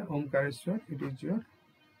 Omkareshwar, it is your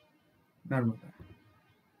Narmada.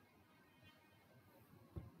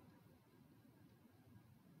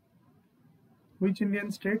 Which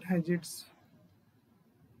Indian state has its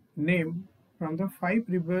name from the 5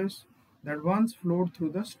 rivers that once flowed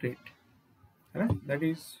through the state? That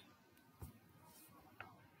is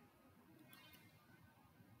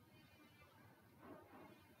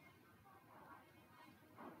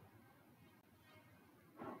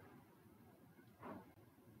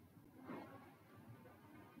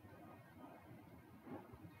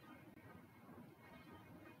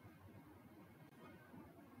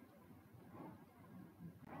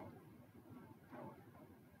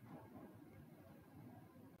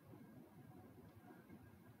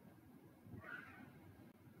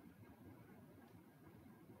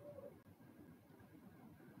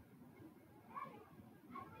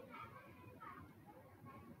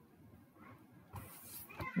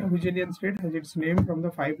which Indian state has its name from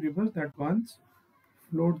the 5 rivers that once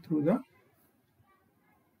flowed through the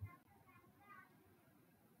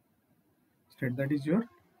state? That is your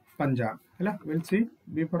Punjab. We'll see.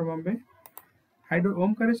 B for Bombay.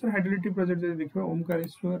 Omkareshwar hydroelectric project is देखो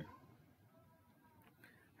Omkareshwar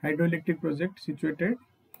hydroelectric project situated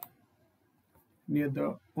near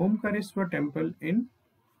the Omkareshwar temple in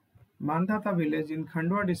Mandhata village in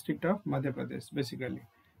Khandwa district of Madhya Pradesh. Basically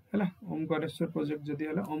Omkareshwar project जदि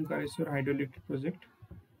है Omkareshwar hydroelectric project.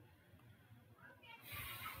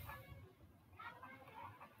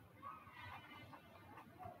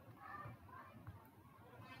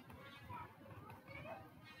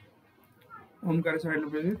 Omkareshwar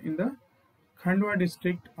hydroelectric project in the Khandwa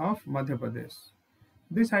district of Madhya Pradesh.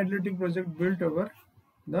 This hydroelectric project built over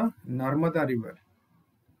the Narmada river.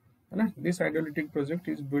 This hydroelectric project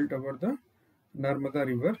is built over the Narmada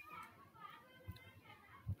river.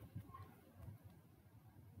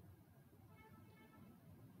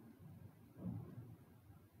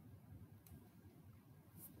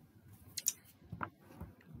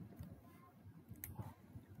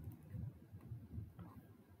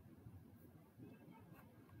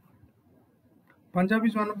 Punjab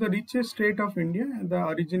is one of the richest state of India, and the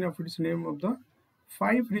origin of its name of the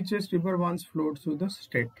 5 richest river once flowed through the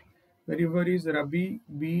state. The river is Ravi,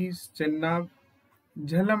 Bees, Chenab,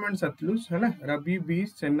 Jhelum and Satluj. Ravi,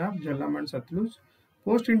 Bees, Chenab, Jhelum and Satluj.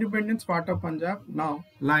 Post-independence part of Punjab now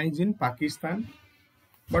lies in Pakistan,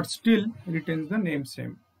 but still retains the name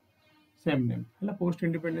same name.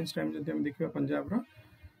 Post-independence time जब हम देखिए पंजाब रो,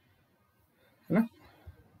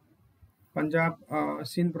 Punjab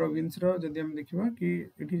Sindh province रो जदि हम देखिबा कि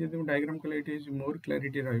एठी जदि हम डायग्राम कले एठी is more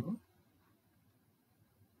clarity रहइबो.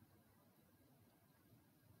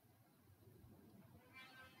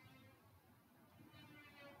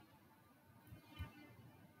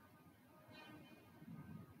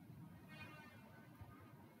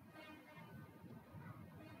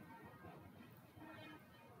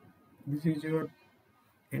 This is your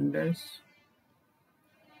Indus.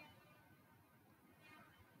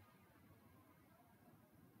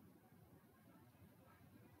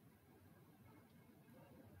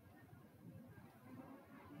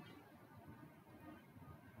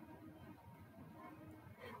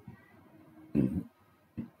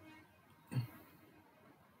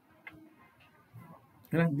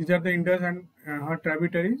 These are the Indus and her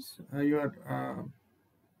tributaries. Your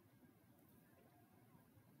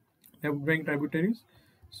neighboring tributaries.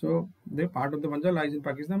 So the part of the Punjab lies in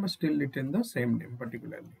Pakistan, but still retain the same name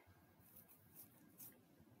particularly.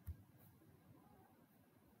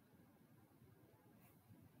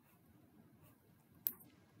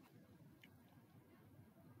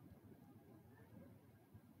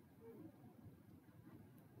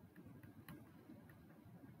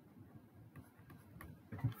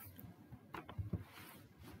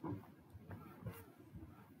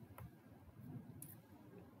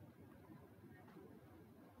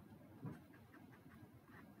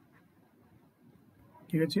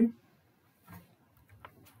 ठीक अच्छे।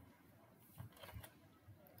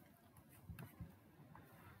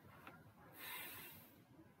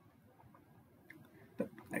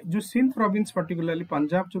 जो Sindh province particularly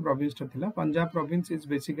Punjab जो province था, Punjab province is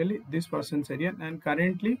basically this persons area and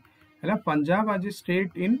currently है Punjab as a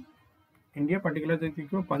state in India, particular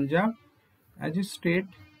देखिए Punjab as a state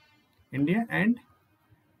India and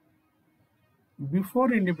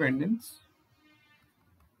before independence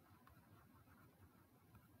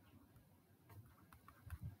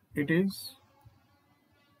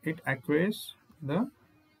it acquires the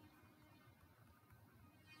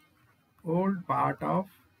old part of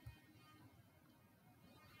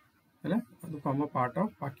the former part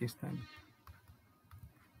of Pakistan.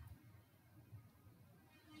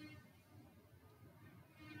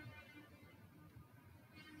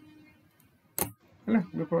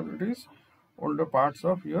 Because it is older parts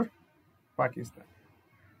of your Pakistan.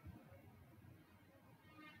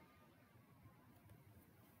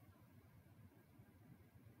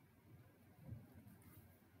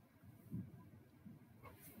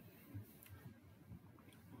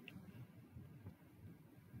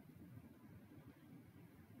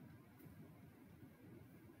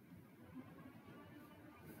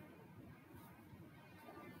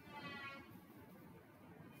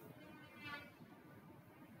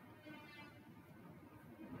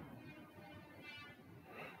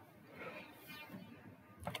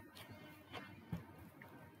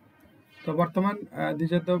 So Vartaman,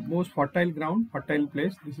 these are the most fertile ground, fertile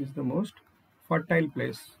place. This is the most fertile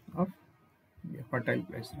place of fertile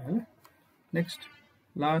place. Next,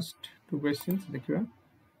 last two questions.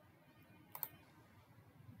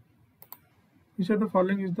 Which of the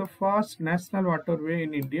following is the first national waterway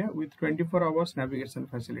in India with 24 hours navigation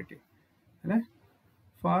facility?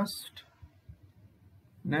 First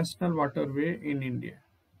national waterway in India.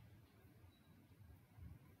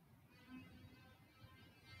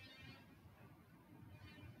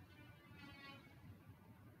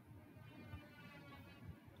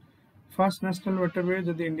 First national waterway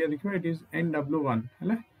जो India देखो, it is NW1,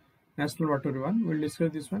 national waterway 1. We'll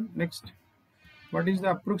discuss this one next. What is the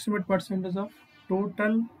approximate percentage of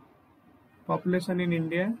total population in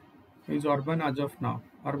India is urban as of now?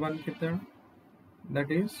 Urban कितना?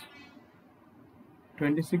 That is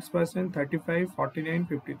 26%, 35, 49,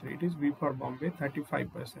 53. It is B for Bombay,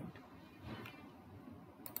 35%.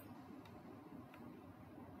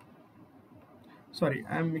 Sorry,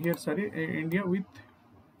 I am here. Sorry, India with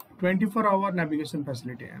 24-hour navigation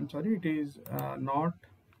facility. I'm sorry, it is not.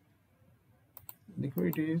 It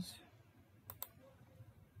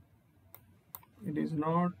is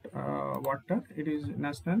not water. It is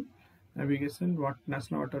national navigation. What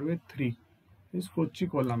national waterway 3 is Kochi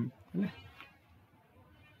Kollam.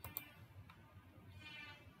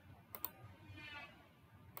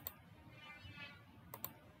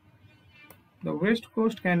 The West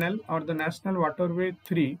Coast Canal or the National Waterway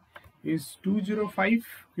 3 is 205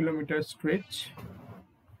 kilometer stretch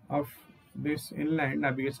of this inland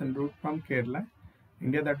navigation route from Kerala,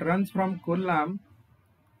 India, that runs from Kollam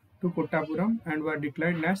to Kottapuram and were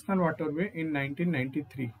declared National Waterway in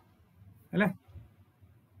 1993.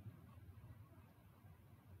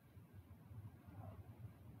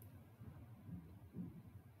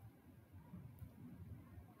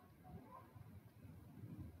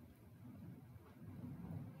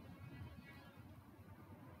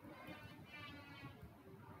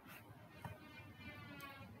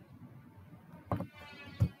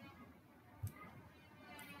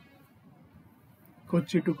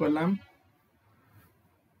 Kochi to Kollam.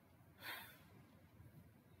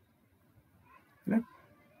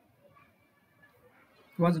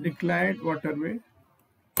 Was declared waterway.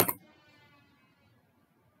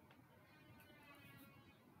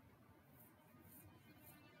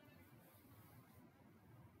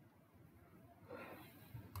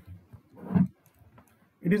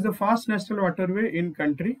 It is the first national waterway in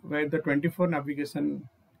country where the 24 navigation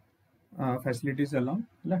facilities along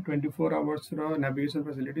 24 hours navigation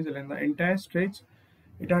facilities along the entire stretch.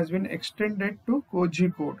 It has been extended to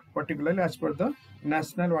Kozhikode, particularly as per the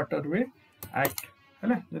National Waterway Act.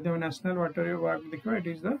 The National Waterway Act, it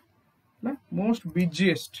is the most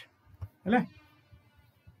busiest.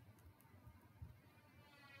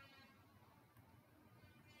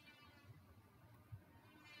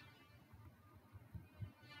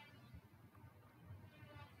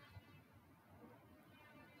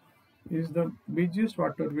 Is the busiest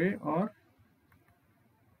waterway or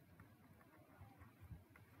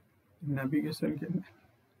navigation canal.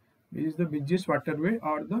 This is the busiest waterway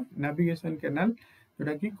or the navigation canal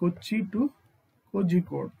जोटा कि Kochi to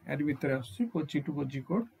Kozhikode यार भितर आसुची Kochi to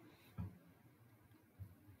Kozhikode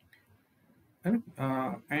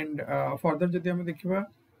and further जदि हम देखिबा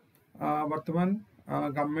वर्तमान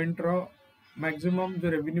government रो maximum जो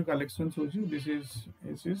revenue collections होची this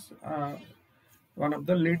is one of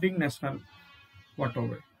the leading national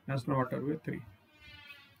waterway 3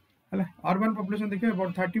 Hala, urban population देखिए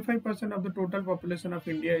about 35% of the total population of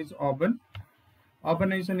India is urban.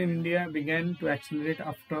 Urbanization in India began to accelerate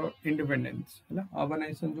after independence. Hala,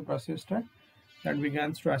 urbanization जो process था that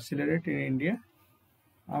began to accelerate in India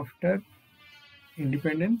after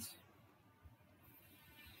independence.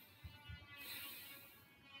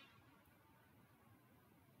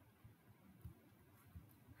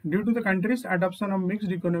 Due to the country's adoption of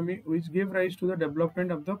mixed economy, which gave rise to the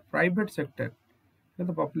development of the private sector,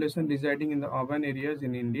 the population residing in the urban areas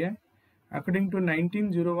in India, according to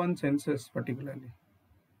 1901 census particularly,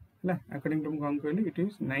 according to it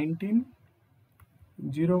is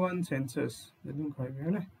 1901 census,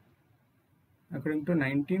 according to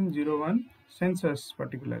 1901 census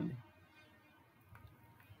particularly,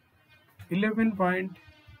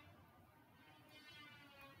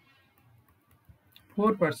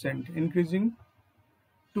 11.4% increasing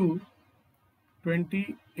to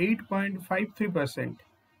 28.53%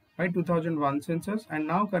 by 2001 census, and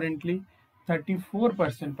now currently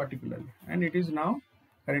 34% particularly, and it is now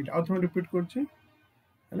current. Author repeat korche,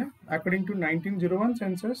 according to 1901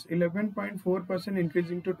 census 11.4%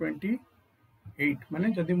 increasing to 28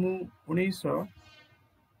 माने जदि मु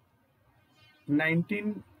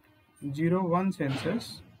 1901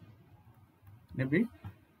 census navy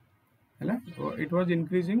it was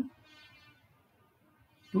increasing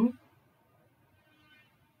to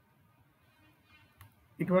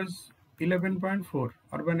it was 11.4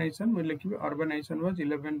 urbanization will like urbanization was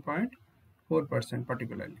 11.4%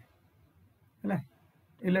 particularly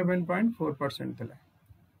 11.4% thela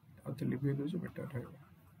ato लिखि दो better रहेगा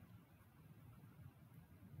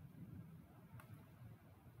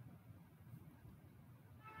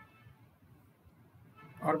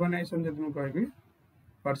urbanization जदि मु कहबी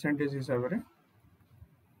percentage हिसाब रे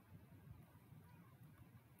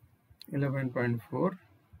 11.4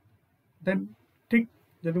 then ठीक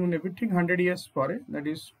जदि मु नेबी ठीक 100 years पर that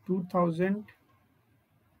is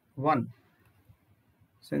 2001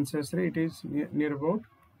 census रे it is near about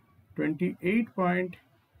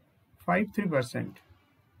 28.53%.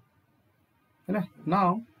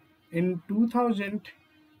 Now in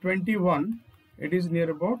 2021 it is near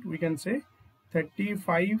about, we can say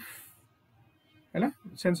 35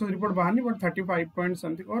 census report bahani, but 35 point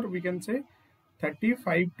something, or we can say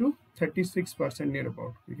 35 to 36% near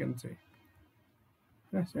about, we can say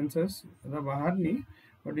census the bahani,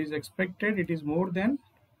 but is expected it is more than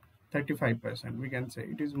 35%, we can say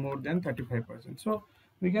it is more than 35%. So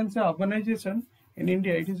we can say urbanization in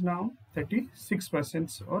India it is now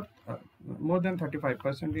 36% or more than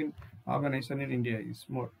 35% in urbanization in India is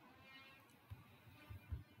more.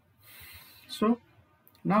 So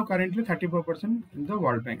now currently 34% in the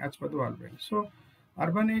World Bank, as per the World Bank. So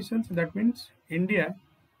urbanization, that means India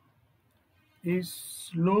is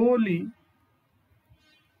slowly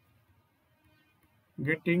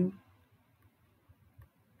getting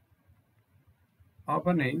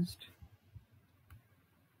urbanized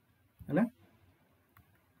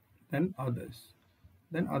than others.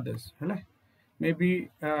 Maybe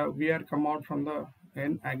we are come out from the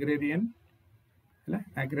agrarian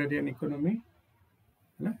economy,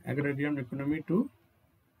 agrarian economy to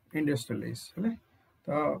industrialized.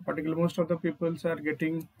 Particularly most of the peoples are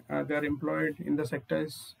getting they are employed in the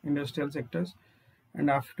sectors, industrial sectors, and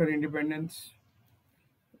after independence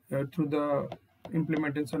through the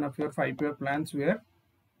implementation of your 5-year plans, we are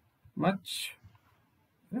much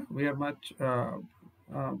we are much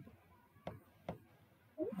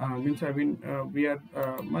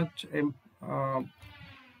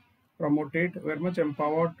promoted, we are much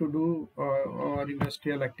empowered to do our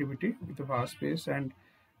industrial activity with a fast pace, and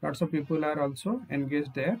lots of people are also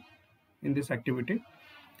engaged there in this activity.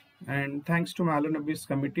 And thanks to Mahalanobis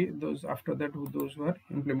committee, those after that those who are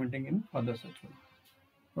implementing in others as well.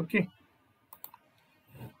 Okay.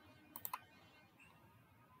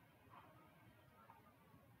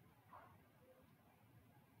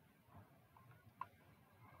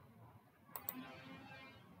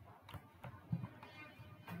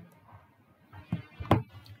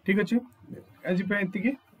 ठीक अच्छे आज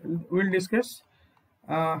पे we'll discuss.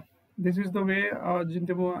 This is the way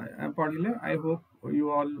जिनते वो पढ़ले. I hope you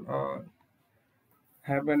all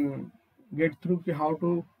have an get through how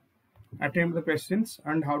to attempt the questions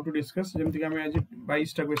and how to discuss. जिनते कि हमें आज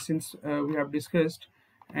 22 questions we have discussed,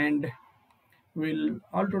 and will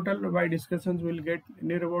all total by discussions will get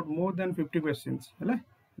near about more than 50 questions.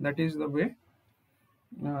 That is the way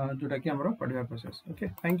जोटा कि हमरो पढ़िया process. Okay,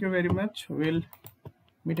 thank you very much. Will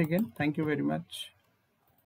meet again. Thank you very much.